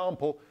little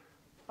example.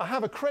 I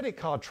have a credit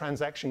card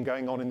transaction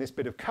going on in this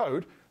bit of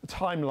code, a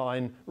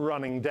timeline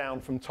running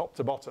down from top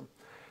to bottom.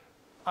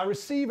 I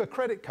receive a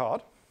credit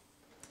card.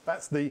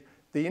 That's the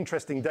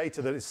interesting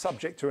data that is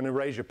subject to an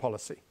erasure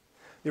policy.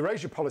 The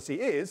erasure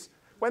policy is,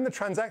 when the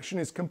transaction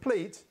is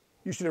complete,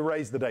 you should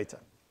erase the data.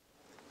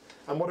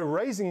 And what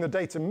erasing the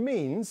data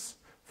means,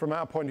 from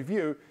our point of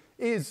view,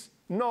 is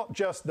not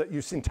just that you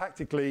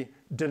syntactically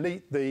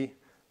delete these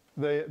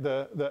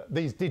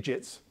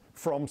digits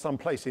from some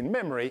place in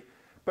memory,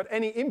 but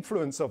any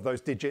influence of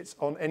those digits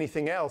on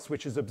anything else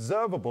which is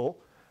observable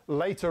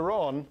later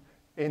on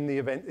in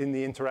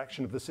the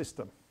interaction of the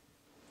system.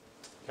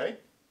 Okay?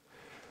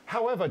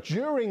 However,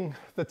 during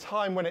the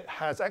time when it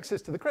has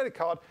access to the credit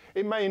card,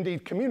 it may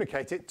indeed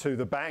communicate it to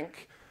the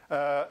bank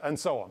and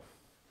so on.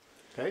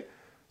 Okay?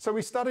 So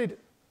we studied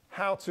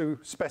how to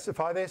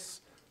specify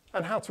this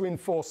and how to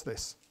enforce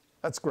this.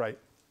 That's great.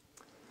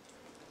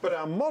 But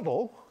our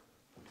model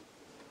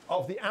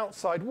of the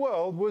outside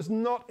world was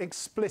not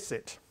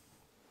explicit.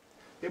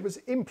 It was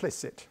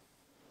implicit.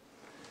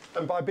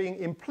 And by being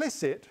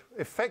implicit,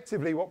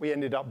 effectively what we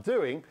ended up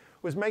doing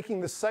was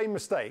making the same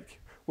mistake.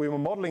 We were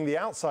modeling the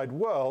outside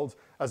world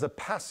as a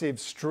passive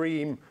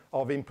stream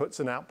of inputs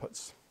and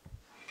outputs.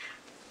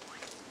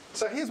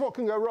 So here's what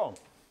can go wrong.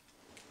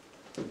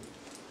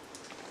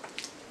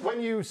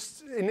 When you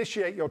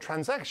initiate your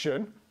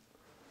transaction,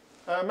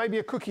 maybe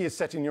a cookie is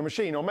set in your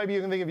machine, or maybe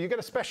you can think of, you get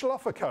a special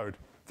offer code.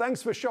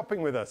 Thanks for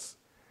shopping with us.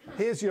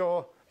 Here's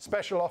your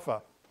special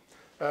offer.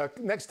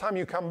 Next time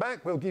you come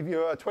back, we'll give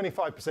you a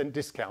 25%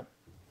 discount.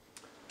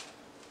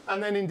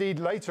 And then indeed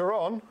later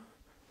on,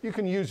 you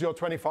can use your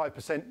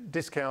 25%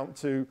 discount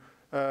to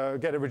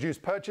get a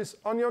reduced purchase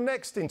on your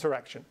next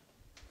interaction.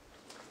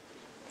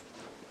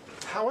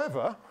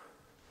 However,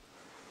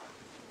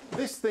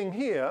 this thing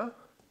here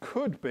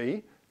could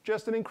be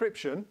just an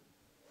encryption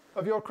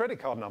of your credit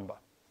card number.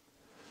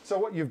 So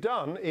what you've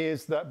done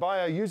is that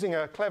by using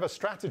a clever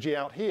strategy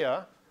out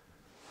here,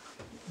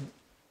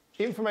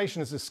 information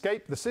has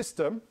escaped the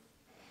system,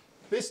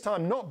 this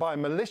time not by a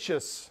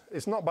malicious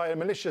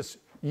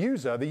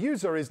user. The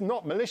user is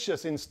not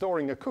malicious in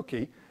storing a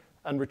cookie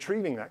and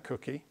retrieving that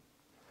cookie.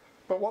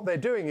 But what they're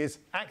doing is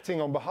acting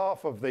on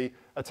behalf of the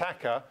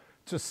attacker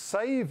to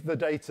save the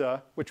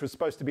data which was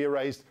supposed to be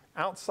erased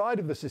outside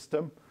of the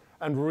system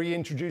and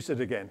reintroduce it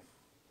again.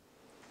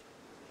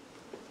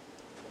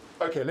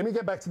 OK, let me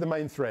get back to the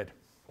main thread.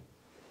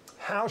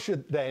 How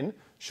should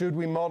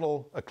we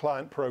model a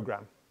client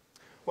program?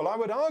 Well, I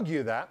would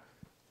argue that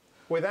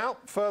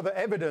without further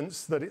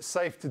evidence that it's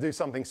safe to do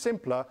something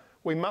simpler,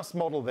 we must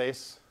model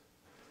this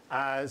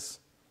as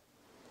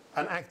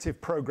an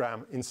active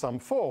program in some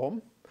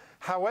form.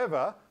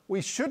 However,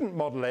 we shouldn't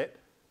model it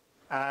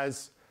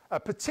as a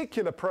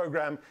particular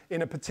program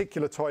in a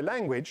particular toy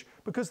language,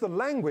 because the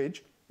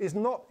language is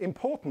not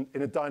important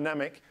in a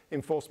dynamic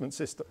enforcement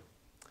system.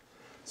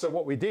 So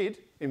what we did,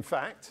 in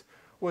fact,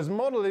 was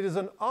model it as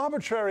an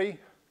arbitrary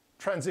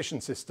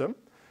transition system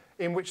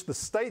in which the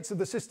states of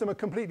the system are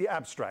completely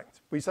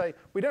abstract. We say,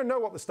 we don't know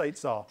what the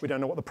states are. We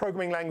don't know what the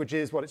programming language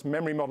is, what its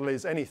memory model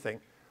is, anything.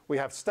 We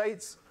have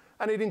states,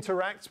 and it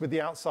interacts with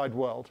the outside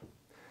world.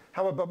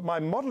 However, by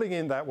modeling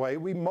in that way,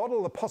 we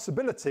model the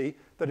possibility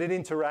that it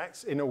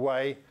interacts in a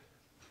way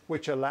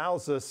which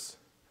allows us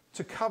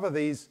to cover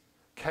these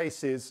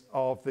cases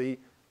of the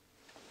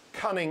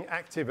cunning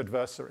active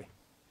adversary.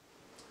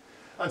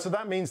 And so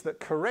that means that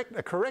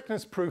a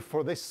correctness proof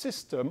for this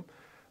system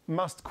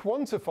must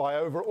quantify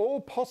over all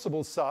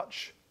possible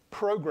such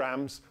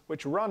programs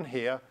which run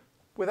here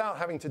without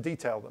having to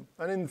detail them.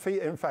 And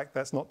in fact,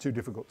 that's not too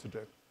difficult to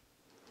do.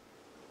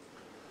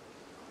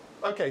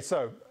 OK,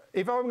 so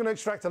if I'm going to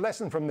extract a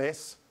lesson from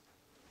this,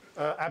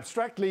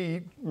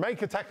 abstractly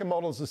make attacker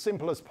models as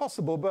simple as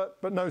possible,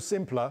 but no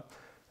simpler.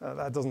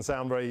 That doesn't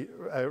sound very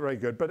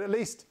good. But at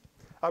least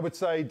I would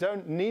say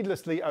don't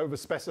needlessly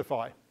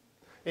overspecify.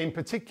 In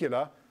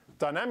particular,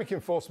 dynamic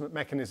enforcement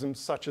mechanisms,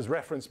 such as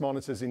reference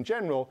monitors in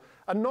general,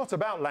 are not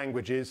about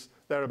languages.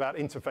 They're about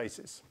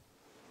interfaces.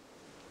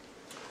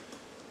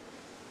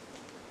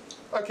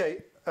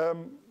 OK,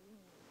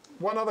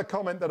 one other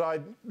comment that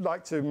I'd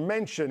like to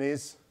mention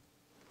is,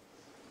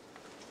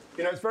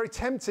 it's very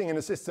tempting in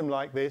a system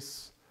like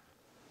this.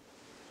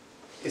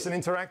 It's an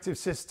interactive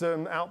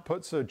system.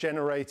 Outputs are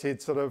generated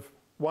sort of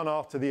one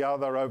after the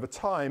other over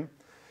time.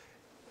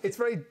 It's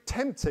very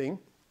tempting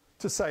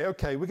to say,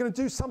 OK, we're going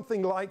to do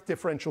something like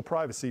differential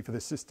privacy for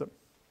this system.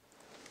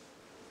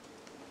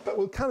 But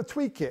we'll kind of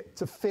tweak it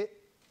to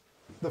fit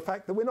the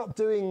fact that we're not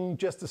doing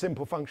just a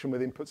simple function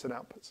with inputs and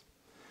outputs.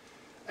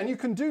 And you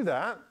can do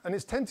that, and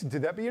it's tempting to do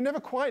that, but you never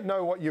quite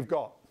know what you've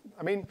got.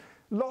 I mean,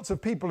 lots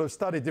of people have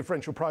studied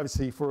differential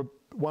privacy for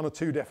one or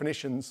two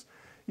definitions.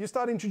 You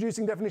start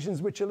introducing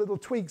definitions which are little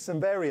tweaks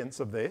and variants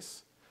of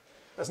this.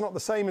 That's not the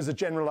same as a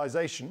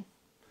generalization.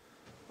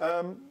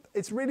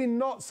 It's really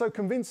not so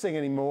convincing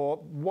anymore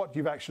what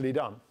you've actually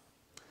done.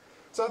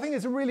 So I think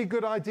it's a really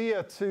good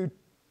idea to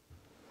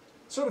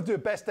sort of do a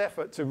best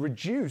effort to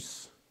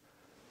reduce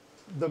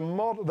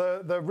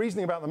the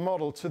reasoning about the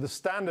model to the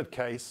standard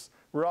case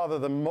rather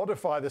than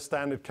modify the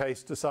standard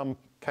case to some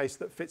case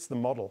that fits the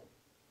model.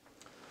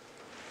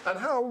 And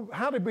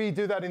how did we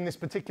do that in this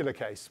particular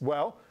case?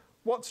 Well,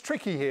 what's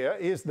tricky here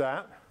is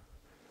that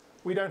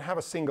we don't have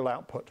a single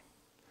output.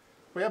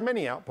 We have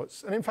many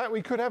outputs. And in fact,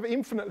 we could have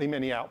infinitely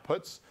many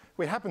outputs.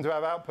 We happen to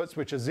have outputs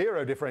which are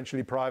zero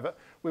differentially private.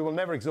 We will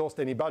never exhaust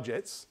any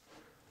budgets.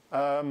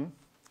 And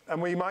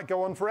we might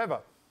go on forever.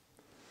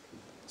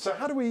 So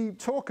how do we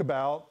talk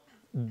about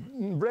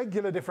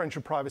regular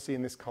differential privacy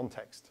in this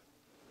context?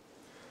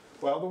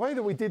 Well, the way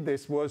that we did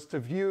this was to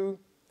view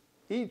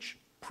each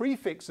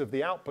prefix of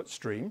the output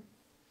stream,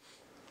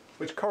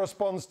 which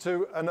corresponds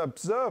to an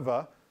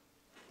observer,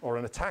 or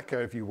an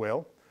attacker, if you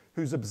will,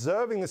 who's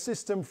observing the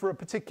system for a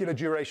particular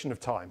duration of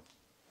time.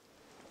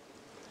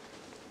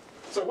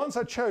 So once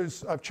I've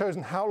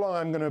chosen how long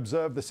I'm going to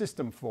observe the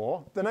system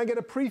for, then I get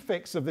a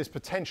prefix of this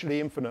potentially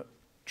infinite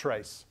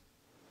trace.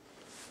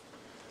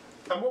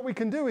 And what we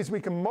can do is we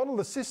can model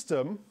the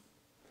system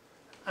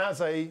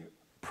as a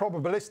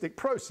probabilistic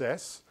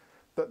process.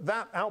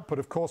 That output,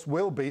 of course,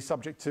 will be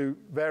subject to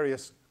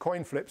various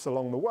coin flips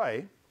along the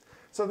way,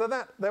 so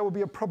that there will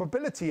be a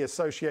probability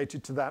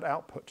associated to that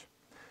output.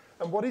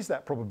 And what is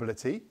that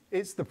probability?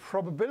 It's the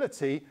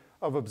probability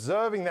of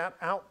observing that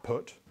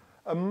output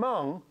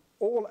among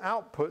all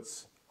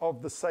outputs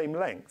of the same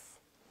length.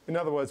 In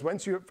other words,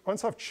 once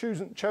I've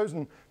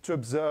chosen to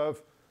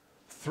observe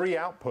 3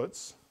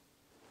 outputs,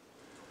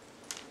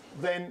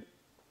 then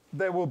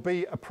there will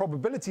be a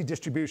probability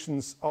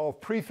distributions of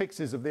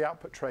prefixes of the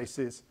output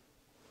traces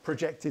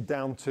projected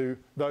down to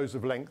those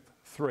of length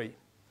 3.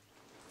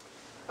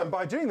 And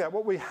by doing that,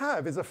 what we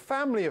have is a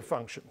family of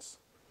functions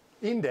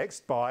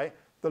indexed by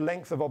the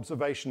length of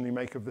observation you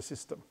make of the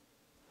system.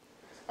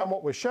 And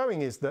what we're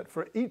showing is that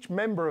for each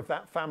member of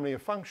that family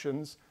of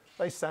functions,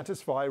 they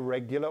satisfy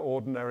regular,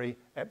 ordinary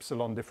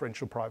epsilon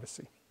differential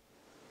privacy.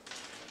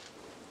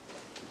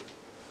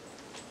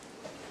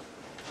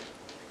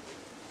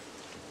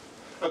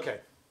 Okay.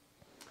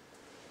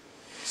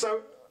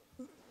 So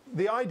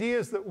the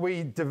ideas that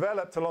we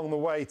developed along the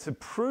way to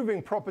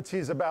proving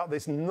properties about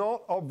this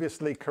not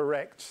obviously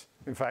correct,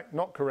 in fact,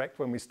 not correct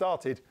when we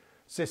started,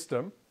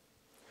 system,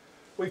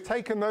 we've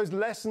taken those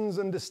lessons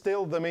and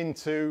distilled them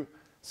into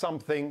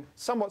something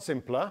somewhat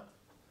simpler,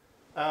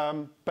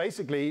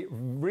 basically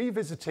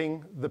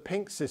revisiting the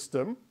pink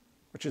system,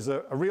 which is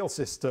a real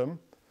system,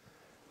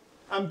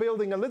 and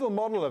building a little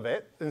model of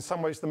it, in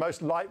some ways the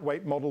most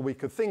lightweight model we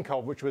could think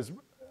of, which was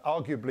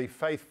arguably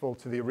faithful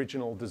to the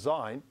original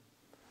design,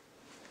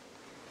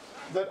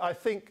 that I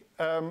think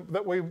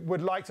that we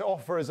would like to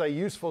offer as a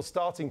useful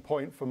starting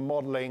point for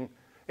modeling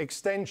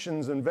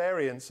extensions and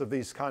variants of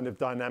these kind of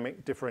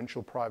dynamic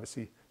differential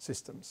privacy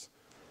systems.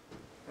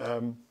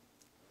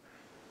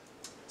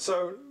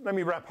 So let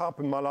me wrap up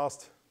in my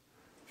last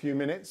few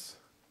minutes.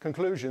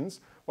 Conclusions.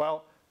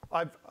 Well,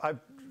 I've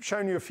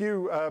shown you a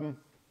few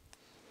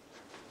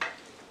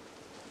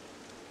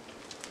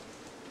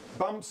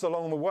bumps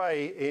along the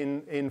way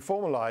in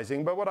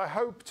formalizing, but what I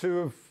hope to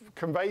have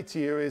conveyed to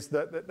you is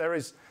that there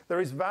is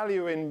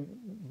value in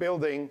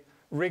building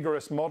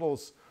rigorous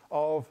models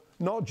of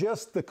not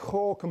just the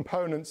core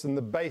components and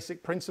the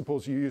basic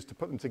principles you use to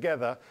put them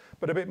together,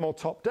 but a bit more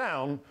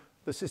top-down,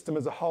 the system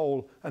as a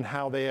whole and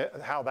how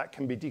that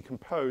can be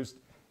decomposed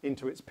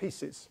into its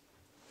pieces.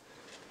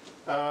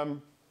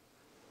 And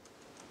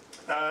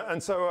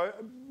so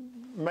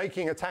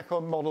making attacker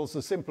models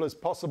as simple as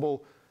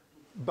possible,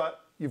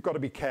 but you've got to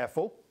be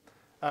careful.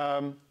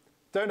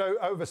 Don't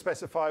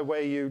over-specify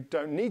where you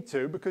don't need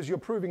to, because you're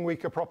proving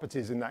weaker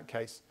properties in that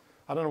case.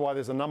 I don't know why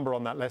there's a number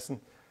on that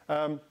lesson.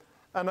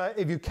 And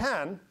if you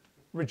can,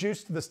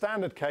 reduce to the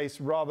standard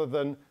case rather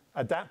than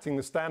adapting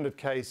the standard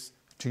case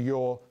to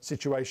your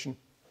situation.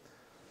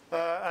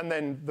 And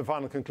then the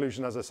final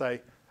conclusion, as I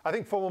say, I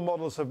think formal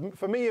models,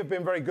 for me, have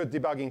been very good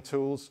debugging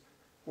tools.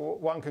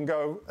 One can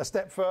go a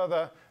step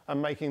further and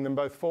making them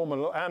both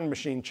formal and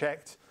machine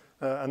checked.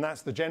 And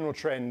that's the general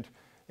trend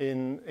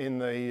in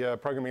the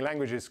programming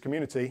languages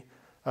community.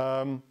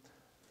 But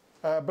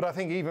I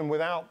think even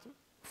without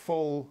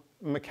full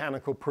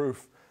mechanical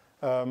proof,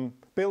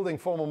 building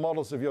formal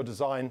models of your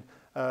design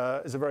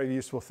is a very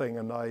useful thing,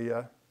 and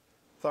I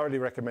thoroughly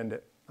recommend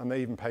it. And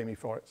they even pay me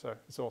for it, so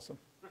it's awesome.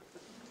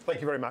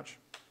 Thank you very much.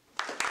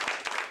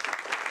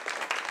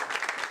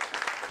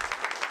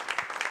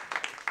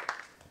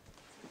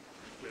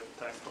 We have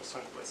time for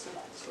some questions.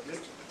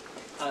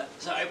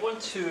 So I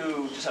want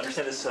to just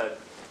understand this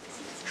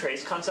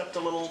trace concept a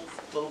little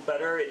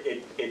better.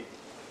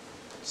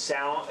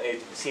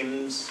 it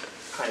seems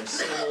kind of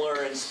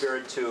similar in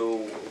spirit to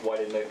what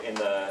in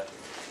the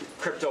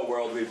crypto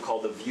world we've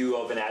called the view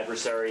of an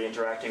adversary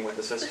interacting with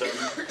the system,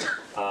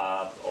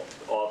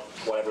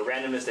 whatever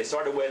randomness they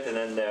started with, and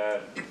then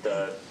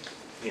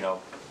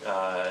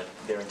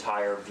their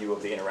entire view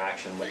of the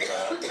interaction with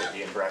the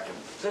interactive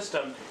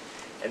system.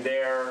 And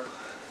there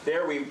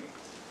we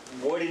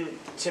wouldn't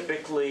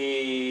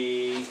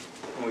typically,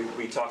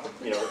 we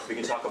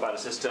can talk about a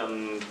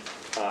system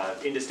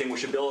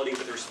indistinguishability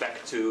with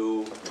respect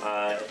to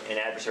an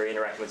adversary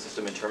interacting with the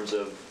system in terms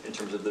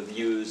of the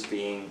views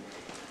being,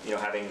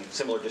 having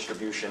similar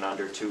distribution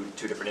under two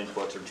different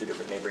inputs or two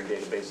different neighboring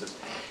databases.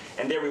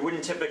 And there we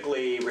wouldn't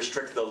typically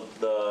restrict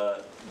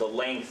the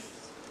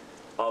length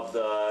of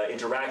the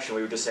interaction.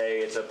 We would just say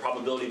it's a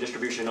probability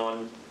distribution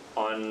on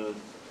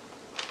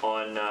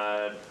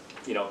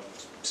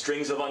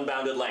strings of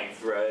unbounded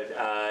length, right?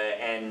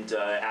 And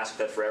ask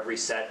that for every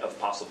set of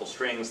possible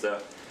strings,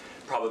 the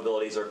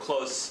probabilities are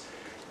close.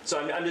 So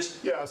I'm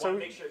just want to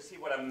make sure I see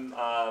what I'm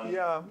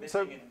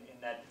missing in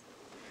that.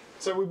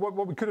 So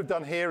what we could have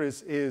done here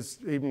is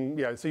even,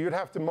 so you'd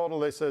have to model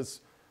this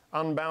as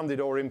unbounded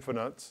or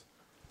infinite.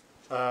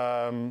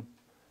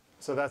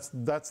 So that's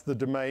the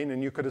domain,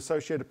 and you could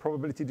associate a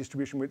probability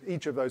distribution with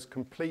each of those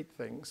complete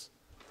things.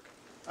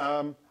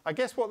 I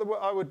guess what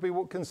I would be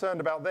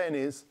concerned about then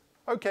is,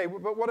 okay,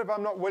 but what if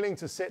I'm not willing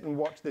to sit and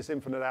watch this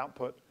infinite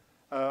output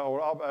or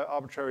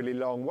arbitrarily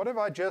long? What if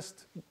I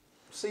just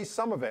see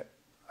some of it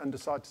and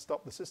decide to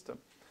stop the system?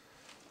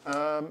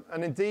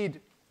 And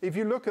indeed, if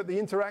you look at the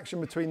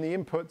interaction between the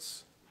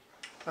inputs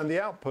and the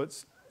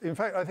outputs, in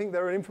fact, I think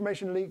there are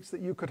information leaks that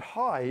you could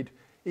hide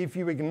if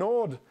you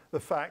ignored the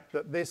fact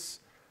that this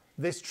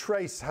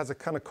trace has a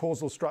kind of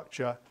causal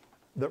structure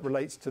that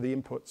relates to the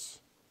inputs.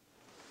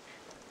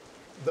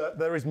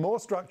 There is more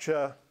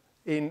structure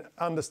in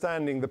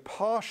understanding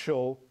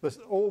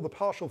all the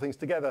partial things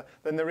together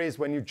than there is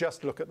when you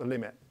just look at the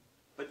limit.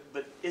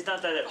 But is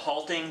not that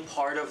halting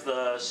part of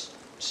the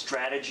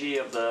strategy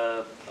of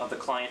the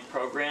client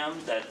program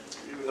that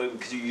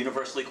because you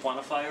universally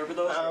quantify over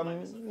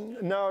those?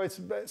 No,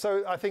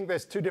 so I think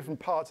there's two different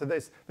parts of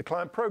this: the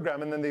client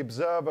program and then the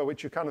observer,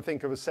 which you kind of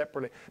think of as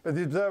separately. But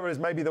the observer is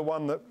maybe the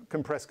one that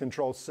can press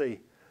Control C,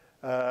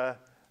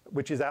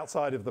 which is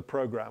outside of the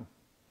program.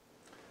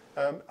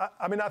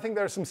 I mean, I think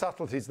there are some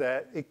subtleties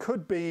there. It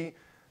could be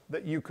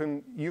that you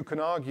can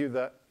argue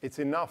that it's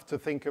enough to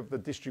think of the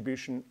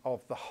distribution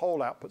of the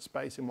whole output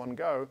space in one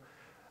go.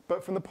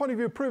 But from the point of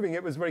view of proving,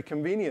 it was very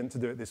convenient to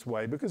do it this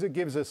way because it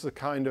gives us a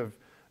kind of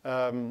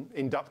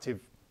inductive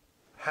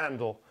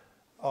handle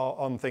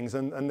on things.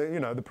 And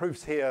the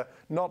proofs here,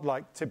 not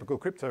like typical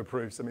crypto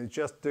proofs. I mean, it's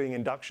just doing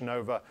induction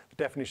over the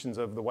definitions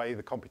of the way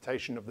the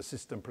computation of the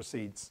system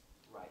proceeds.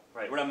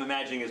 Right. What I'm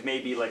imagining is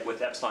maybe like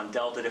with epsilon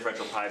delta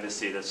differential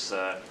privacy, this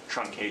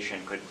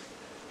truncation could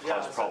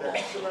cause problems. The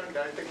epsilon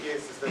delta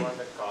case is the one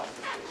that causes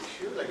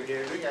the issue. Like when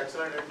you're doing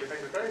epsilon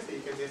differential privacy,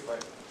 you can say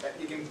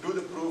you can do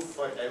the proof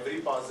for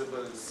every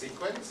possible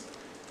sequence,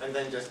 and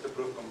then just the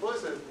proof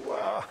composes.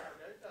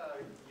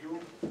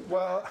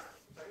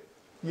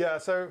 Yeah.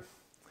 So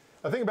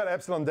the thing about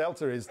epsilon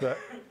delta is that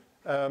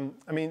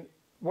I mean,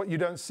 what you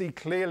don't see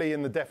clearly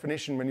in the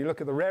definition, when you look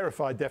at the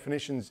rarefied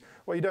definitions,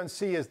 what you don't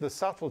see is the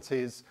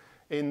subtleties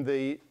in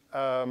the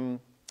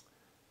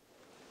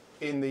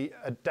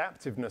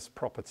adaptiveness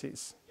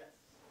properties. Yes.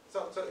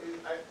 So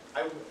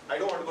I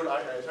don't want to go to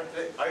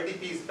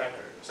RDP is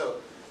better.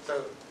 So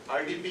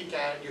RDP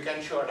you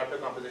can show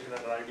adaptive composition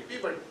under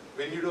RDP, but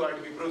when you do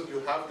RDP proofs, you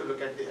have to look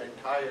at the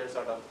entire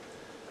sort of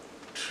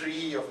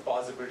tree of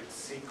possible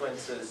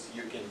sequences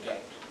you can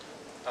get,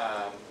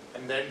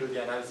 and then do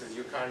the analysis.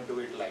 You can't do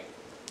it like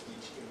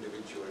each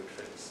individual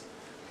trace.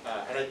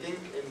 And I think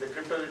in the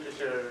crypto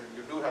literature,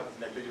 you do have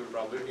negligible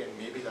probability, and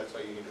maybe that's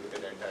why you need to look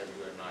at the entire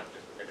view and not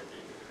just look at every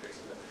individual trace.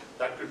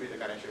 That could be the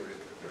connection with the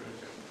crypto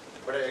literature.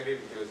 But I agree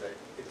with you that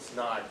it's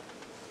not,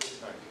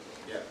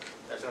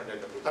 that's not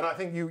delta proof. And I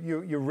think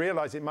you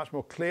realize it much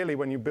more clearly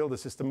when you build a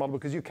system model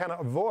because you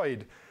cannot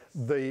avoid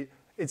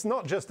it's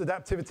not just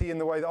adaptivity in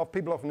the way that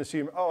people often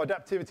assume,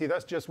 adaptivity,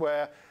 that's just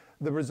where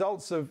the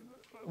results of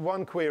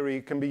one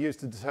query can be used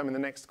to determine the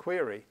next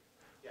query.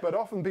 But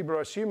often people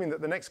are assuming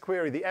that the next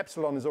query, the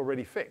epsilon is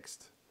already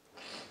fixed.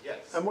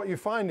 Yes. And what you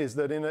find is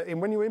that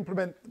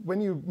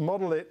when you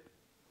model it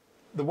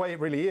the way it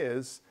really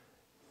is,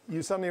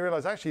 you suddenly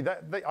realize actually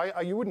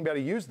you wouldn't be able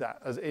to use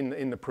that as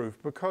in the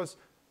proof because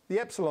the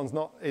epsilon's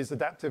is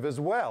adaptive as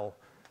well.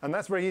 And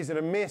that's very easy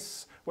to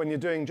miss when you're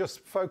doing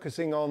just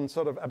focusing on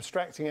sort of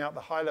abstracting out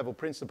the high level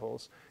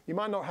principles. You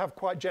might not have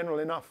quite general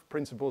enough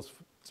principles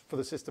for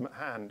the system at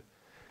hand.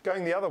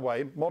 Going the other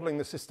way, modeling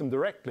the system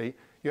directly,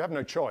 you have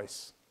no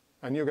choice.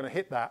 And you're going to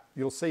hit that.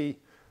 You'll see,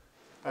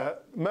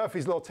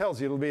 Murphy's law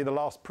tells you it'll be the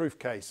last proof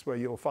case where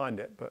you'll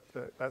find it, but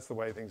that's the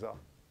way things are.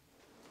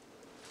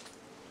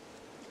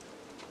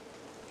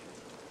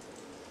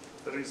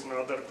 There is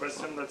another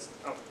question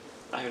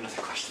I have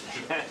another question.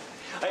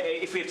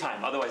 If we have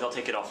time, otherwise I'll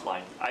take it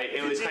offline.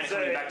 It was kind of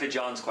coming back to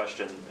John's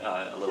question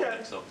a little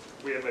bit. So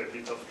we have a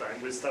bit of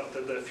time. We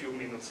started a few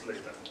minutes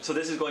later. So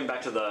this is going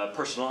back to the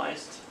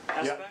personalized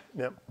aspect.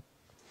 Yep.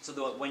 So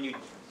when you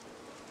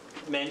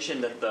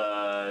mentioned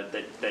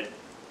that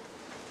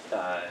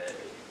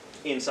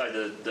inside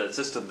the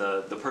system,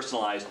 the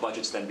personalized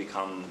budgets then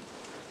become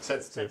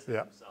Sensitive.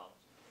 Yeah. themselves.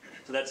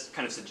 So that's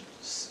kind of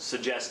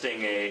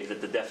suggesting that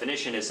the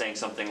definition is saying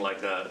something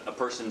like a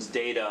person's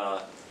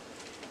data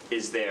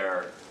is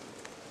their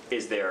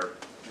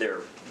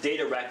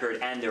data record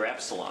and their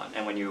epsilon.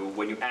 And when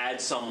you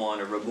add someone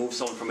or remove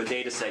someone from a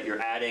data set,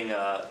 you're adding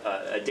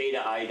a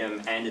data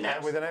item and an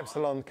epsilon. With an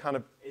epsilon kind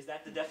of. Is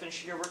that the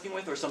definition you're working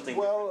with, or something?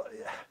 Well,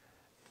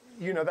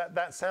 you know,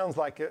 that sounds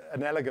like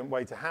an elegant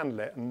way to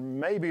handle it, and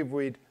maybe if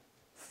we'd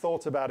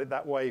thought about it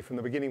that way from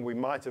the beginning, we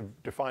might have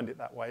defined it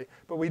that way,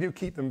 but we do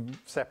keep them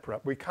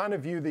separate. We kind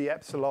of view the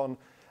epsilon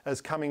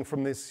as coming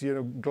from this, you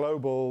know,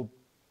 global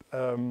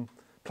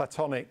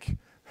platonic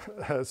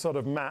sort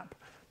of map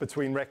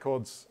between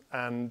records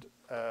and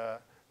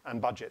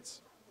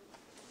budgets.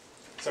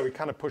 So we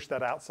kind of push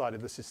that outside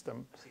of the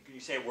system. So can you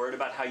say a word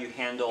about how you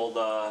handle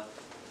the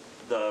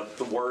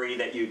worry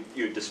that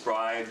you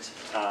described?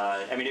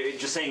 I mean,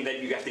 just saying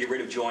that you have to get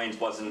rid of joins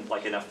wasn't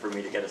like enough for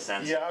me to get a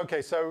sense. Yeah.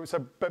 Okay.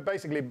 But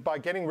basically, by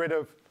getting rid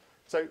of,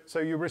 so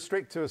you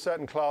restrict to a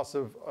certain class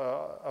of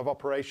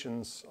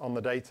operations on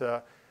the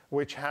data,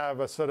 which have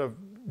a sort of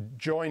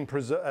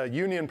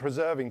union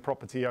preserving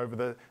property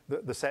over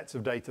the sets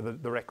of data,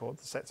 the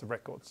records, the sets of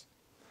records,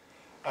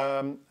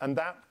 and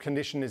that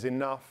condition is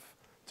enough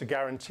to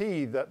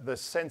guarantee that the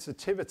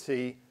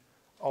sensitivity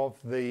of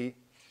the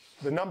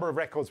number of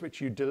records which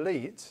you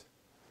delete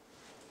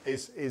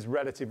is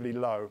relatively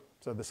low.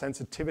 So the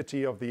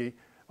sensitivity of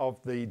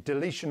the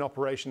deletion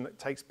operation that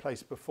takes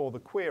place before the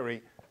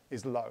query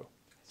is low.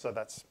 So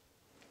that's.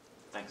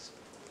 Thanks.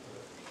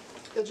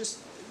 Yeah, just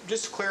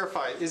to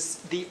clarify, is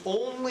the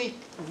only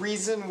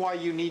reason why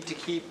you need to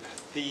keep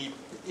the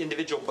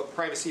individual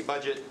privacy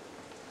budget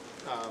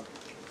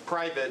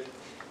private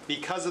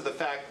because of the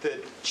fact that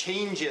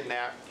change in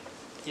that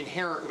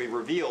inherently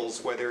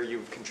reveals whether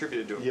you've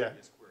contributed to a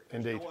previous query?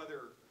 Indeed. No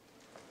other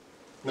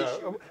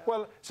No.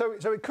 Well, so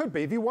it could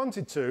be, if you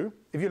wanted to,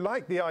 if you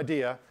like the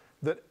idea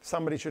that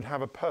somebody should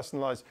have a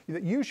personalized,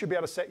 that you should be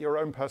able to set your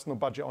own personal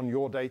budget on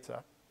your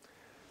data,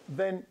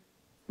 then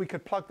we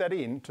could plug that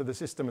into the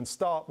system and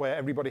start where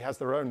everybody has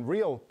their own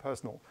real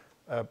personal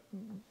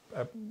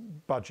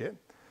budget.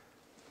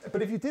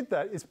 But if you did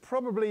that, it's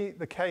probably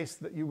the case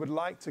that you would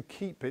like to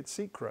keep it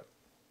secret,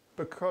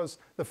 because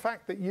the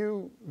fact that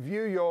you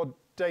view your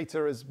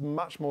data as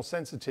much more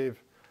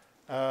sensitive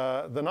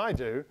than I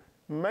do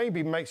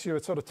maybe makes you a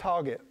sort of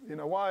target. You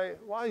know, why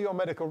are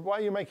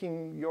you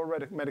making your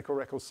medical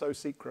records so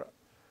secret?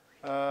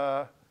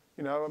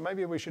 You know,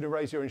 maybe we should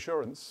erase your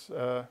insurance.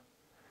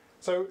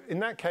 So in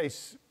that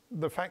case,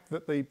 the fact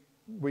that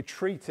we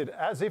treat it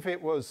as if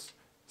it was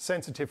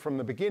sensitive from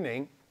the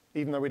beginning,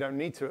 even though we don't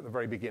need to at the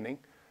very beginning,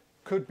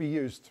 could be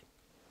used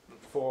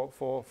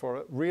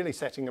for really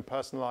setting a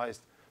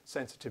personalized,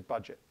 sensitive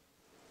budget.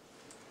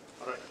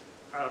 All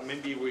right.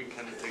 Maybe we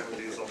can take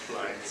this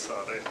offline,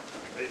 sorry.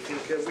 I think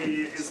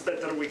it's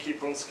better we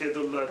keep on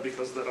schedule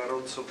because there are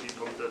also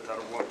people that are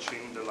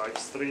watching the live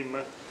stream,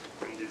 and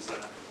it's to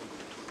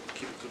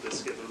keep to the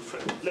schedule.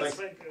 Let's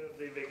thank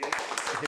Dave again.